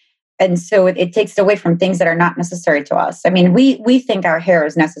 And so it takes away from things that are not necessary to us. I mean, we think our hair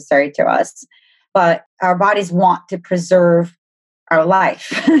is necessary to us, but our bodies want to preserve our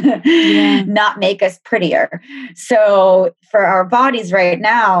life, not make us prettier. So for our bodies right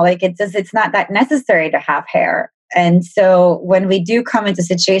now, like it's not that necessary to have hair. And so when we do come into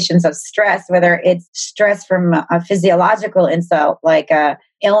situations of stress, whether it's stress from a physiological insult, like a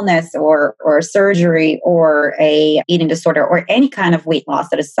illness or surgery or a eating disorder or any kind of weight loss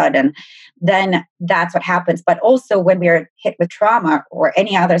that is sudden, then that's what happens. But also when we are hit with trauma or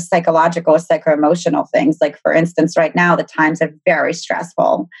any other psychological or psycho-emotional things, like for instance, right now, the times are very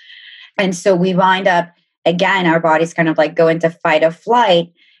stressful. And so we wind up, again, our bodies kind of like go into fight or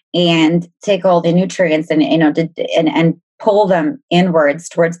flight and take all the nutrients and pull them inwards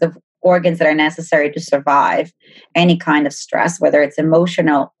towards the organs that are necessary to survive any kind of stress, whether it's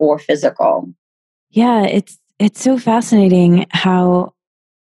emotional or physical. Yeah, it's so fascinating how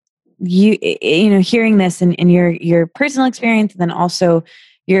you hearing this and your personal experience, and then also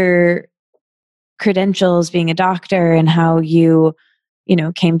your credentials being a doctor and how you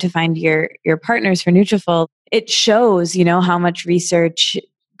came to find your partners for Nutrafol. It shows how much research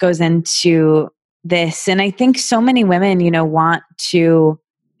goes into this. And I think so many women, want to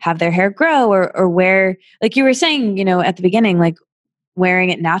have their hair grow or wear, like you were saying, you know, at the beginning, like wearing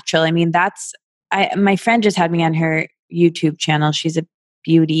it natural. I mean, my friend just had me on her YouTube channel. She's a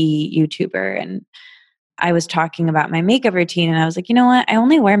beauty YouTuber, and I was talking about my makeup routine, and I was like, you know what? I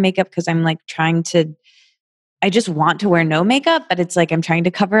only wear makeup because I'm like I just want to wear no makeup, but it's like I'm trying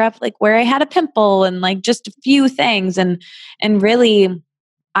to cover up like where I had a pimple and like just a few things. And really,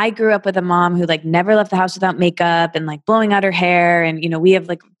 I grew up with a mom who like never left the house without makeup and like blowing out her hair. And, you know, we have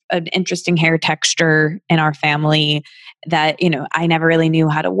like an interesting hair texture in our family that, you know, I never really knew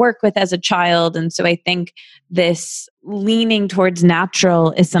how to work with as a child. And so I think this leaning towards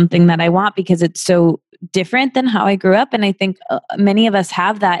natural is something that I want because it's so different than how I grew up. And I think many of us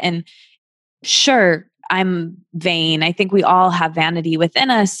have that. And sure, I'm vain. I think we all have vanity within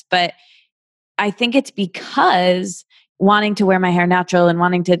us, but I think it's because wanting to wear my hair natural and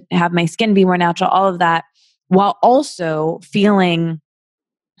wanting to have my skin be more natural, all of that, while also feeling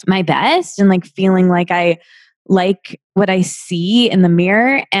my best and like feeling like I like what I see in the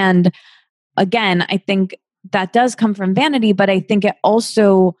mirror. And again, I think that does come from vanity, but I think it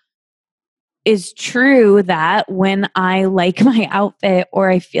also is true that when I like my outfit or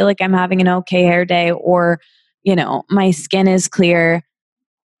I feel like I'm having an okay hair day or, you know, my skin is clear,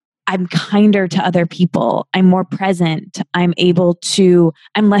 I'm kinder to other people. I'm more present. I'm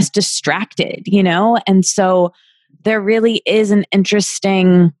less distracted, you know? And so there really is an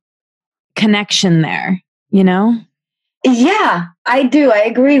interesting connection there, you know? Yeah, I do. I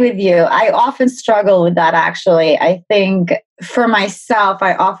agree with you. I often struggle with that, actually. I think for myself,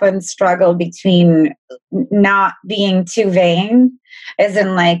 I often struggle between not being too vain, as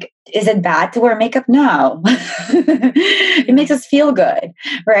in, like, is it bad to wear makeup? No. It makes us feel good,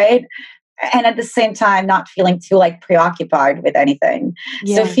 right? And at the same time, not feeling too like preoccupied with anything.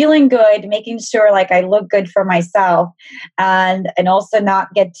 Yeah. So feeling good, making sure like I look good for myself, and also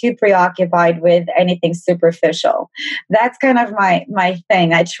not get too preoccupied with anything superficial. That's kind of my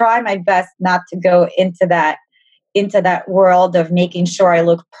thing. I try my best not to go into that world of making sure I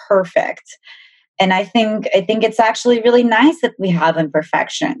look perfect. And I think it's actually really nice that we have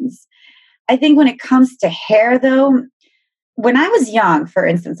imperfections. I think when it comes to hair, though, when I was young, for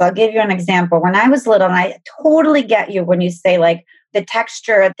instance, I'll give you an example. When I was little, and I totally get you when you say like the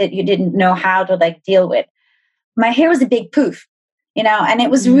texture that you didn't know how to like deal with. My hair was a big poof, you know, and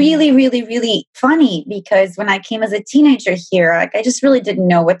it was really, really, really funny because when I came as a teenager here, like I just really didn't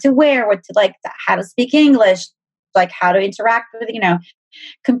know what to wear, how to speak English, like how to interact with, you know,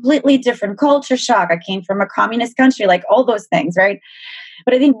 completely different culture shock. I came from a communist country, like all those things, right?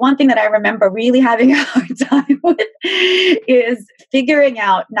 But I think one thing that I remember really having a hard time with is figuring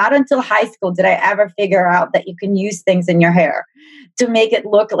out, not until high school did I ever figure out that you can use things in your hair to make it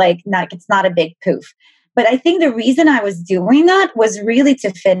look like it's not a big poof. But I think the reason I was doing that was really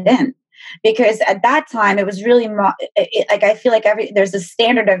to fit in. Because at that time, it was really like I feel like there's a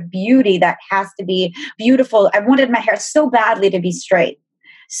standard of beauty that has to be beautiful. I wanted my hair so badly to be straight,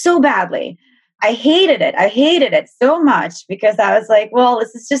 so badly. I hated it. I hated it so much because I was like, well,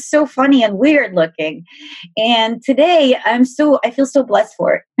 this is just so funny and weird looking. And today I feel so blessed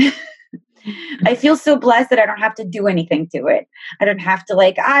for it. I feel so blessed that I don't have to do anything to it. I don't have to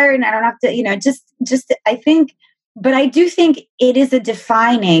like iron. I don't have to, you know, just I think, but I do think it is a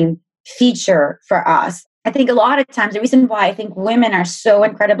defining feature for us. I think a lot of times the reason why I think women are so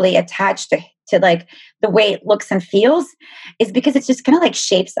incredibly attached to like the way it looks and feels is because it just kind of like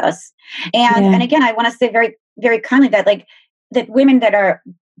shapes us. And again, I want to say very, very kindly that like that women that are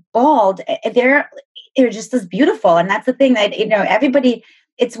bald, they're just as beautiful. And that's the thing that, you know, everybody,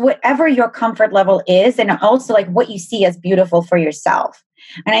 it's whatever your comfort level is, and also like what you see as beautiful for yourself.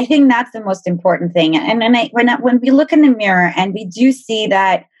 And I think that's the most important thing. And when we look in the mirror and we do see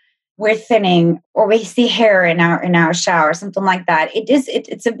that we're thinning or we see hair in our shower, something like that,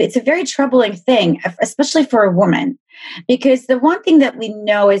 it's a very troubling thing, especially for a woman, because the one thing that we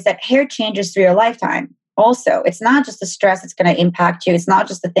know is that hair changes through your lifetime. Also, it's not just the stress that's going to impact you. It's not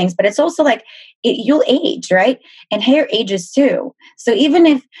just the things, but it's also like you'll age, right? And hair ages too. So even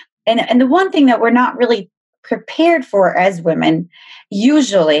if, and the one thing that we're not really prepared for as women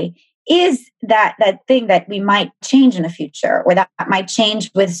usually is that thing that we might change in the future, or that might change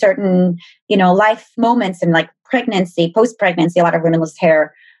with certain, you know, life moments, and like pregnancy, post-pregnancy, a lot of women lose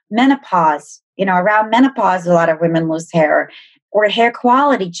hair. Menopause, you know, around menopause, a lot of women lose hair, or hair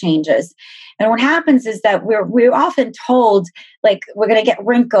quality changes. And what happens is that we're often told like we're going to get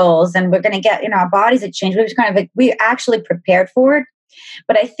wrinkles and we're going to get, you know, our bodies that change. We're kind of like, we're actually prepared for it.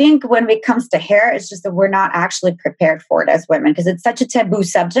 But I think when it comes to hair, it's just that we're not actually prepared for it as women, because it's such a taboo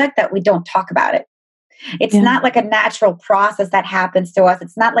subject that we don't talk about it. It's not like a natural process that happens to us.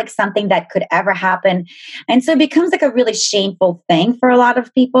 It's not like something that could ever happen. And so it becomes like a really shameful thing for a lot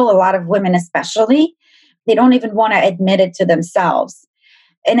of people, a lot of women especially. They don't even want to admit it to themselves.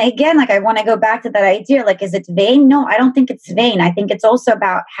 And again, like I want to go back to that idea, like, is it vain? No, I don't think it's vain. I think it's also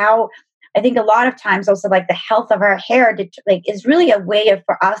about how, I think a lot of times also like the health of our hair like is really a way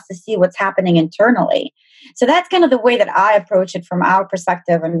for us to see what's happening internally. So that's kind of the way that I approach it from our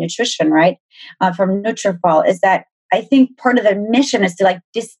perspective of nutrition, right? From Nutrafol, is that I think part of the mission is to like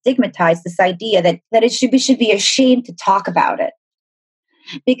destigmatize this idea that it should be ashamed to talk about it.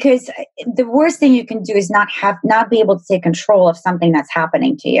 Because the worst thing you can do is not be able to take control of something that's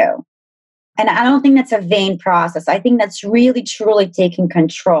happening to you. And I don't think that's a vain process. I think that's really, truly taking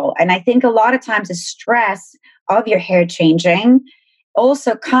control. And I think a lot of times the stress of your hair changing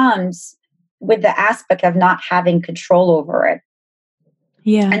also comes with the aspect of not having control over it.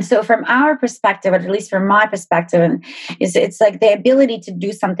 Yeah. And so from our perspective, at least from my perspective, it's like the ability to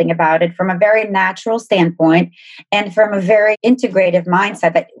do something about it from a very natural standpoint and from a very integrative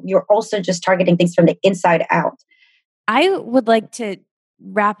mindset that you're also just targeting things from the inside out. I would like to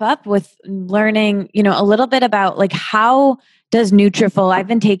wrap up with learning, a little bit about like how does Nutrafol, I've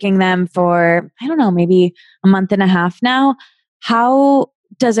been taking them for, I don't know, maybe a month and a half now. How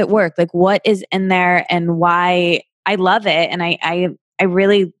does it work? Like what is in there and why? I love it. And I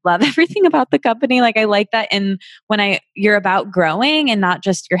really love everything about the company. Like I like that. And when you're about growing and not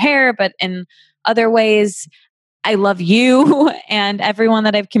just your hair, but in other ways, I love you and everyone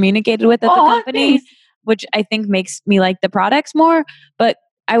that I've communicated with at the company, thanks. which I think makes me like the products more. But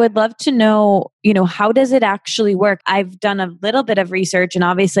I would love to know, how does it actually work? I've done a little bit of research and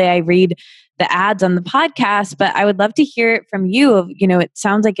obviously I read the ads on the podcast, but I would love to hear it from you of, it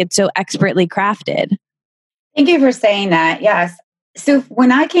sounds like it's so expertly crafted. Thank you for saying that. Yes. So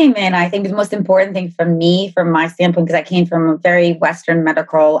when I came in, I think the most important thing for me, from my standpoint, because I came from a very Western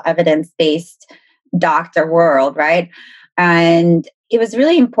medical evidence-based doctor world, right? And it was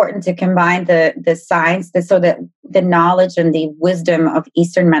really important to combine the science, so that the knowledge and the wisdom of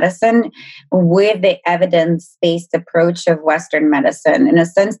Eastern medicine with the evidence-based approach of Western medicine, in a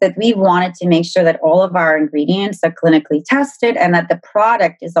sense that we wanted to make sure that all of our ingredients are clinically tested and that the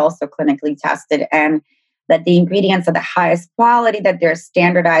product is also clinically tested, and that the ingredients are the highest quality, that they're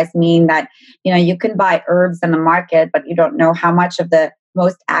standardized, mean that, you can buy herbs in the market, but you don't know how much of the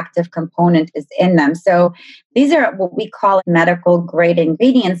most active component is in them. So these are what we call medical grade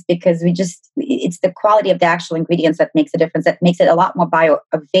ingredients, because it's the quality of the actual ingredients that makes a difference, that makes it a lot more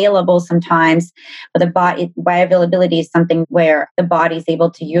bioavailable sometimes. But the bioavailability is something where the body is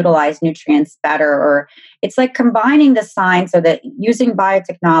able to utilize nutrients better, or it's like combining the science, so that using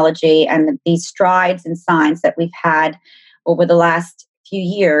biotechnology and these strides in science that we've had over the last few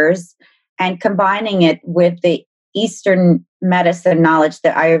years, and combining it with the Eastern medicine knowledge, the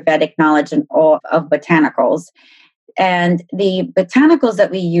Ayurvedic knowledge, and all of botanicals. And the botanicals that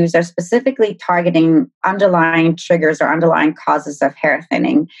we use are specifically targeting underlying triggers or underlying causes of hair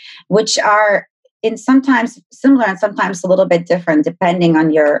thinning, which are sometimes similar and sometimes a little bit different depending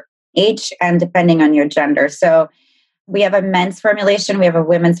on your age and depending on your gender. So we have a men's formulation, we have a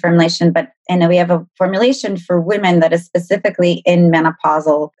women's formulation, and we have a formulation for women that is specifically in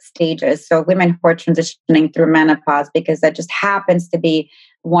menopausal stages. So women who are transitioning through menopause, because that just happens to be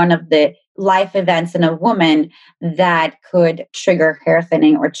one of the life events in a woman that could trigger hair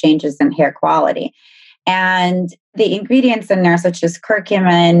thinning or changes in hair quality. And the ingredients in there, such as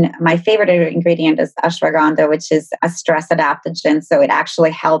curcumin, my favorite ingredient is ashwagandha, which is a stress adaptogen. So it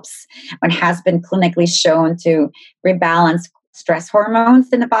actually helps, and has been clinically shown to rebalance stress hormones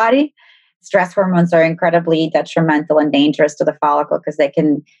in the body. Stress hormones are incredibly detrimental and dangerous to the follicle because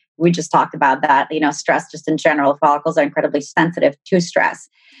we just talked about that, stress just in general, follicles are incredibly sensitive to stress.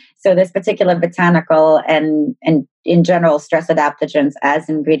 So this particular botanical and in general stress adaptogens as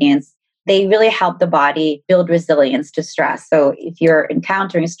ingredients, they really help the body build resilience to stress. So if you're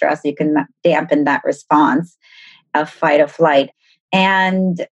encountering stress, you can dampen that response of fight or flight.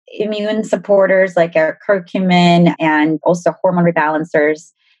 And immune supporters like our curcumin, and also hormone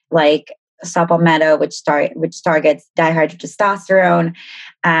rebalancers like Sapalmetto, which targets dihydrotestosterone.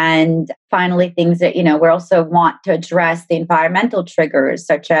 And finally, things that, we also want to address the environmental triggers,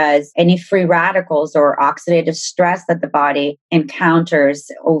 such as any free radicals or oxidative stress that the body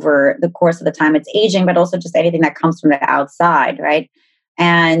encounters over the course of the time it's aging, but also just anything that comes from the outside, right?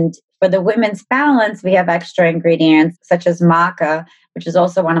 And for the women's balance, we have extra ingredients such as maca, which is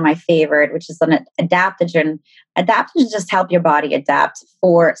also one of my favorite, which is an adaptogen. Adaptogens just help your body adapt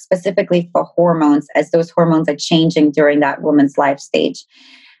specifically for hormones, as those hormones are changing during that woman's life stage.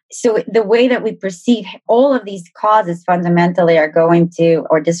 So the way that we perceive all of these causes fundamentally are going to,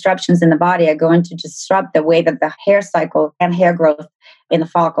 or disruptions in the body are going to disrupt the way that the hair cycle and hair growth in the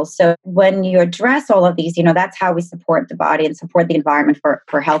follicles. So when you address all of these, that's how we support the body and support the environment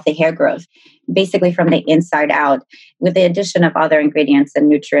for healthy hair growth, basically from the inside out, with the addition of other ingredients and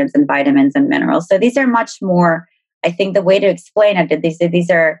nutrients and vitamins and minerals. So these are much more, I think the way to explain it, these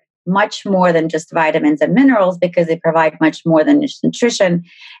are much more than just vitamins and minerals, because they provide much more than just nutrition.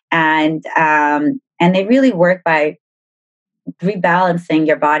 And they really work by rebalancing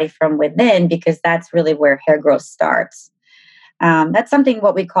your body from within, because that's really where hair growth starts. That's something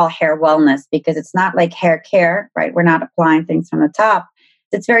what we call hair wellness, because it's not like hair care, right? We're not applying things from the top.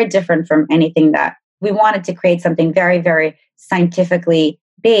 It's very different from anything that we wanted to create, something very, very scientifically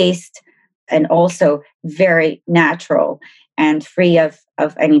based and also very natural and free of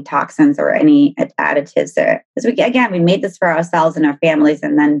any toxins or any additives. Because we made this for ourselves and our families,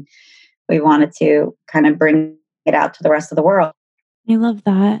 and then we wanted to kind of bring it out to the rest of the world. I love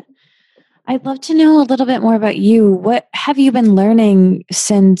that. I'd love to know a little bit more about you. What have you been learning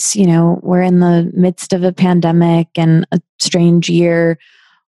since, we're in the midst of a pandemic and a strange year?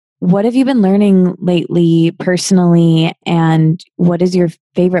 What have you been learning lately personally, and what is your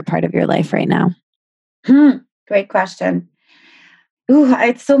favorite part of your life right now? Great question. Ooh,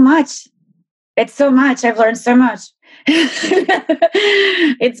 it's so much. It's so much. I've learned so much.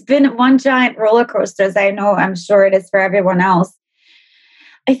 It's been one giant roller coaster, as I'm sure it is for everyone else.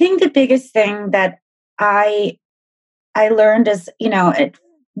 I think the biggest thing that I learned is,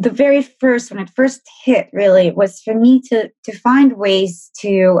 the very first, when it first hit, really was for me to find ways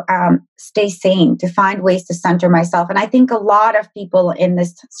to stay sane, to find ways to center myself. And I think a lot of people in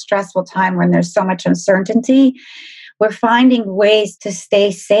this stressful time, when there's so much uncertainty, we're finding ways to stay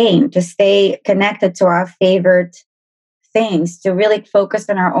sane, to stay connected to our favorite things, to really focus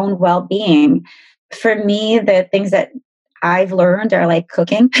on our own well-being. For me, the things that I've learned are like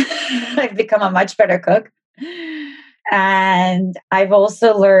cooking. I've become a much better cook. And I've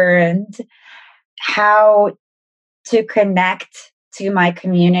also learned how to connect to my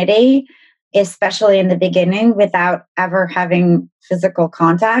community, especially in the beginning, without ever having physical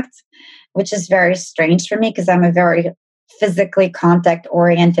contact, which is very strange for me because I'm a very physically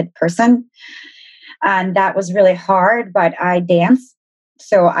contact-oriented person. And that was really hard, but I dance.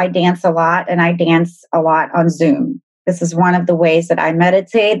 So I dance a lot, and I dance a lot on Zoom. This is one of the ways that I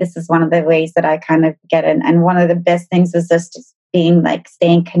meditate. This is one of the ways that I kind of get in. And one of the best things is just being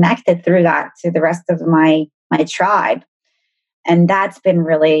staying connected through that to the rest of my tribe. And that's been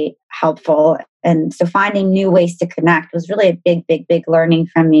really helpful. And so finding new ways to connect was really a big, big, big learning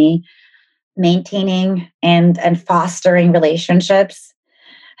from me. Maintaining and fostering relationships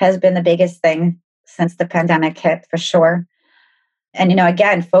has been the biggest thing since the pandemic hit, for sure. And,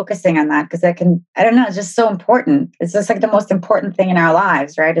 again, focusing on that, because it's just so important. It's just the most important thing in our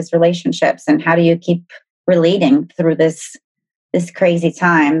lives, right? Is relationships. And how do you keep relating through this crazy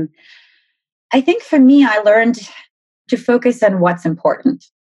time? I think for me, I learned to focus on what's important.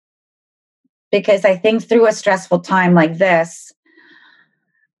 Because I think through a stressful time like this,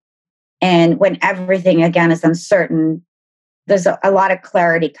 and when everything, again, is uncertain, there's a lot of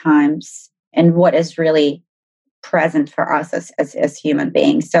clarity comes in what is really present for us as human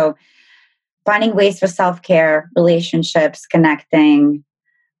beings. So finding ways for self-care, relationships, connecting,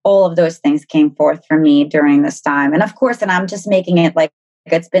 all of those things came forth for me during this time. And of course, and I'm just making it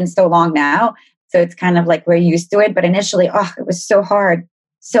it's been so long now. So it's kind of we're used to it. But initially, it was so hard.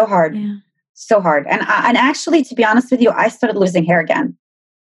 Yeah. So hard. And actually, to be honest with you, I started losing hair again.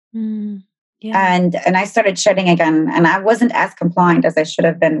 Yeah. And I started shedding again. And I wasn't as compliant as I should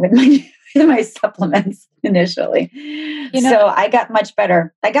have been with my supplements initially. So I got much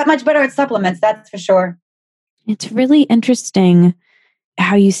better. I got much better at supplements, that's for sure. It's really interesting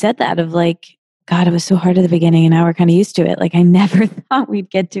how you said that of God, it was so hard at the beginning and now we're kind of used to it. I never thought we'd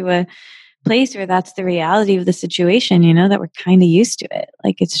get to a place where that's the reality of the situation, that we're kind of used to it.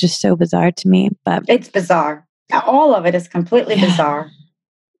 It's just so bizarre to me, but it's bizarre. All of it is completely bizarre.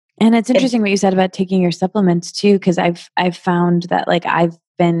 And it's interesting what you said about taking your supplements too, because I've found that I've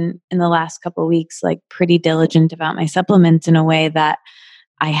been in the last couple of weeks pretty diligent about my supplements in a way that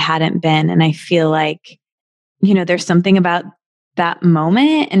I hadn't been. And I feel there's something about that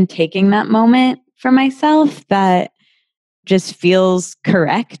moment and taking that moment for myself that just feels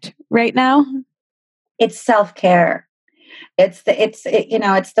correct right now. It's self-care. It's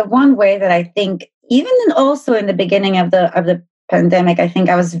the one way that I think, even also in the beginning of the pandemic, I think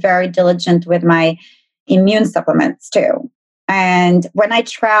I was very diligent with my immune supplements too. And when I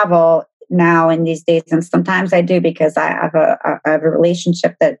travel, now in these days. And sometimes I do because I have a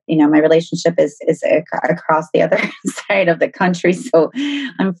relationship that, my relationship is across the other side of the country. So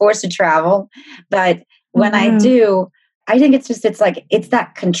I'm forced to travel. But when I do, I think it's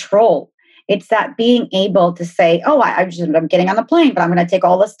that control. It's that being able to say, oh, I'm getting on the plane, but I'm going to take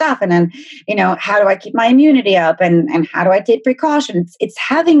all this stuff. And then, how do I keep my immunity up? And how do I take precautions?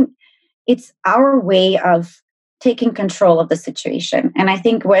 It's our way of taking control of the situation. And I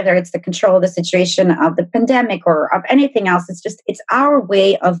think whether it's the control of the situation of the pandemic or of anything else, it's our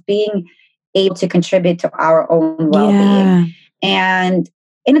way of being able to contribute to our own well-being. And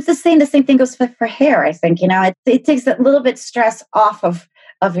it's the same thing goes for hair. I think, it takes a little bit stress off of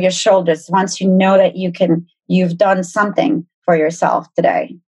your shoulders once you know that you've done something for yourself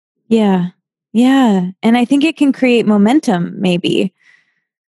today. Yeah. Yeah. And I think it can create momentum maybe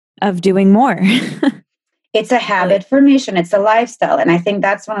of doing more. It's a habit formation. It's a lifestyle. And I think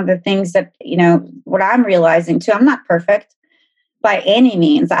that's one of the things that, what I'm realizing too, I'm not perfect by any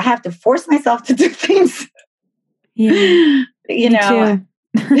means. I have to force myself to do things. Yeah.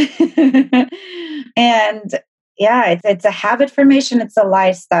 And yeah, it's a habit formation. It's a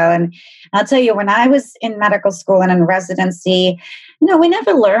lifestyle. And I'll tell you, when I was in medical school and in residency, we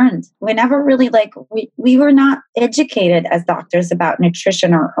never learned. We never really we were not educated as doctors about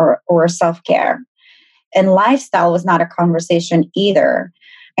nutrition or self-care. And lifestyle was not a conversation either.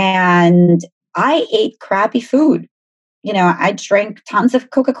 And I ate crappy food. I drank tons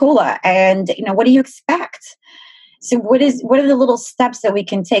of Coca-Cola. And, what do you expect? So what are the little steps that we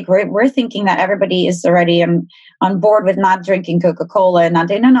can take? We're thinking that everybody is already on board with not drinking Coca-Cola and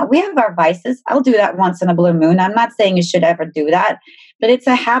no, we have our vices. I'll do that once in a blue moon. I'm not saying you should ever do that, but it's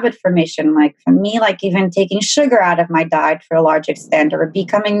a habit formation. Like for me, even taking sugar out of my diet for a large extent or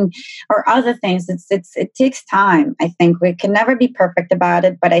other things, it takes time. I think we can never be perfect about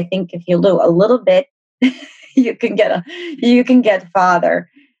it, but I think if you do a little bit, you can get farther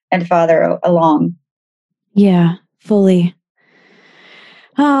and farther along. Yeah. Fully.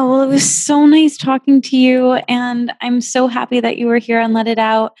 Oh, well, it was so nice talking to you. And I'm so happy that you were here on Let It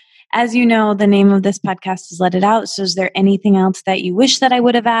Out. As you know, the name of this podcast is Let It Out. So is there anything else that you wish that I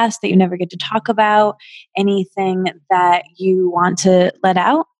would have asked that you never get to talk about? Anything that you want to let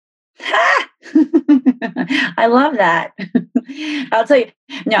out? I love that. I'll tell you,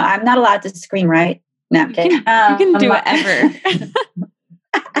 no, I'm not allowed to scream, right? No, I'm kidding. You can do whatever.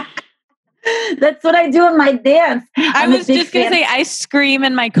 That's what I do in my dance. I was just going to say, I scream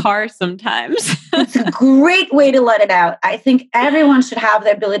in my car sometimes. It's a great way to let it out. I think everyone should have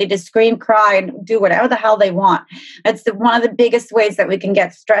the ability to scream, cry, and do whatever the hell they want. That's one of the biggest ways that we can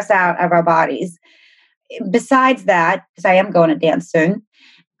get stress out of our bodies. Besides that, because I am going to dance soon,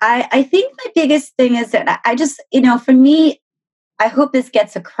 I think my biggest thing is that I just, for me, I hope this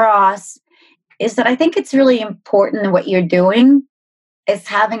gets across, is that I think it's really important what you're doing is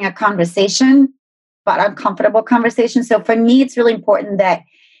having a conversation, but uncomfortable conversation. So for me, it's really important that,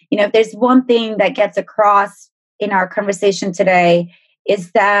 if there's one thing that gets across in our conversation today,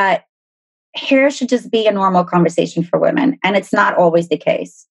 is that hair should just be a normal conversation for women. And it's not always the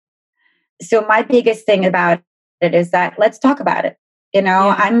case. So my biggest thing about it is that let's talk about it.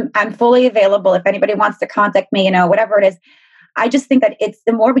 I'm fully available. If anybody wants to contact me, whatever it is, I just think that it's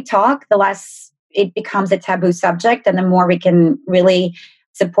the more we talk, the less it becomes a taboo subject, and the more we can really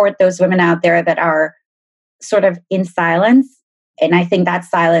support those women out there that are sort of in silence. And I think that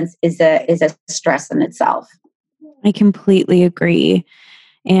silence is a stress in itself. I completely agree.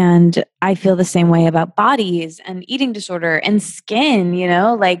 And I feel the same way about bodies and eating disorder and skin,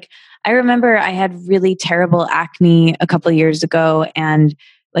 I remember I had really terrible acne a couple of years ago, and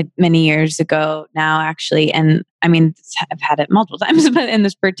many years ago now, actually. And I've had it multiple times, but in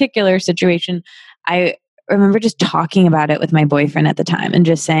this particular situation, I remember just talking about it with my boyfriend at the time and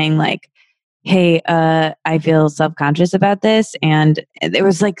just saying hey, I feel self-conscious about this. And it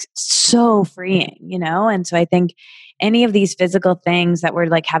was so freeing, And so I think any of these physical things that we're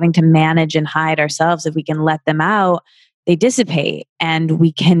having to manage and hide ourselves, if we can let them out, they dissipate and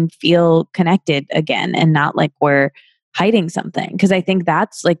we can feel connected again and not we're hiding something. Because I think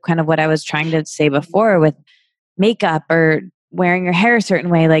that's kind of what I was trying to say before with makeup or wearing your hair a certain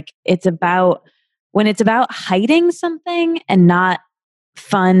way. When it's about hiding something and not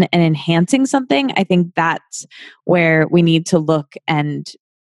fun and enhancing something, I think that's where we need to look and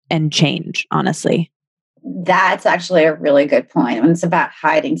change, honestly. That's actually a really good point. When it's about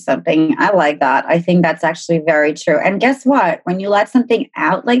hiding something, I like that. I think that's actually very true. And guess what? When you let something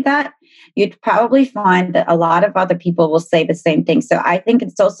out like that, you'd probably find that a lot of other people will say the same thing. So I think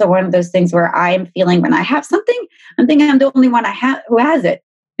it's also one of those things where I am feeling when I have something, I'm thinking I'm the only one who has it.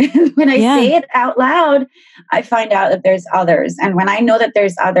 When I Yeah. say it out loud, I find out that there's others. And when I know that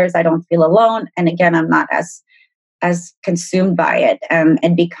there's others, I don't feel alone. And again, I'm not as consumed by it, and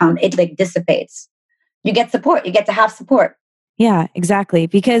it like dissipates. You get support. You get to have support. Yeah, exactly.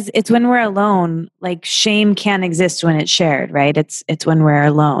 Because it's when we're alone, like shame can't exist when it's shared, right? It's when we're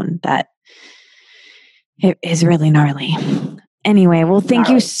alone that it is really gnarly. Anyway, well, thank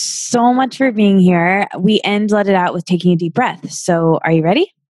you Gnarly. so much for being here. We end Let It Out with taking a deep breath. So are you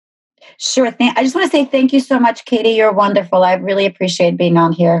ready? Sure thing. I just want to say thank you so much, Katie. You're wonderful. I really appreciate being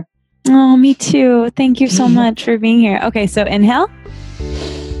on here. Oh, me too. Thank you so much for being here. Okay, so inhale.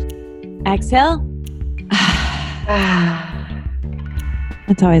 Exhale.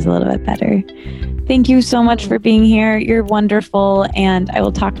 It's always a little bit better. Thank you so much for being here. You're wonderful, and I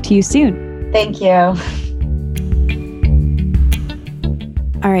will talk to you soon. Thank you.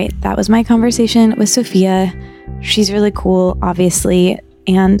 All right, that was my conversation with Sophia. She's really cool, obviously,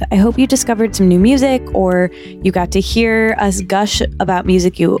 and I hope you discovered some new music or you got to hear us gush about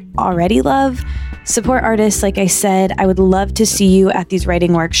music you already love. Support artists, like I said. I would love to see you at these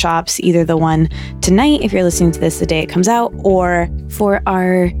writing workshops, either the one tonight, if you're listening to this the day it comes out, or for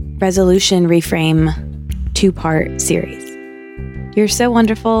our Resolution Reframe 2-part series. You're so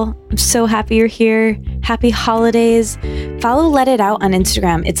wonderful. I'm so happy you're here. Happy holidays. Follow Let It Out on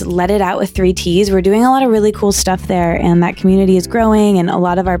Instagram. It's Let It Out with 3 T's. We're doing a lot of really cool stuff there, and that community is growing, and a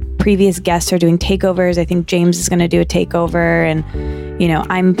lot of our previous guests are doing takeovers. I think James is going to do a takeover, and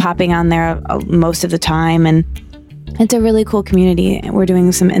I'm popping on there most of the time, and it's a really cool community. We're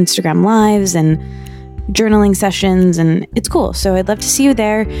doing some Instagram lives and journaling sessions, and it's cool. So I'd love to see you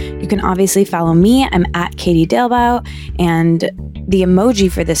there. You can obviously follow me. I'm at Katie Dalebout, and the emoji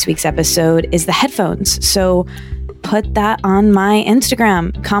for this week's episode is the headphones. So put that on my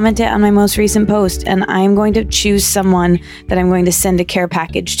Instagram, comment it on my most recent post, and I'm going to choose someone that I'm going to send a care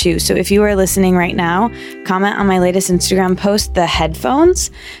package to. So if you are listening right now, comment on my latest Instagram post, the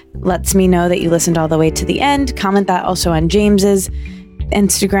headphones, lets me know that you listened all the way to the end. Comment that also on James's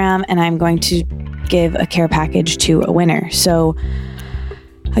Instagram, and I'm going to give a care package to a winner. So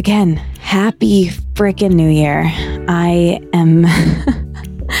again, happy freaking New Year.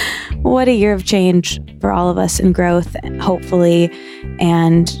 What a year of change for all of us, and growth, hopefully,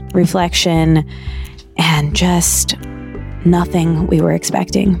 and reflection, and just nothing we were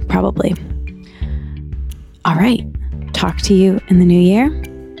expecting, probably. All right. Talk to you in the new year.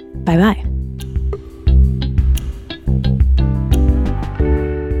 Bye-bye.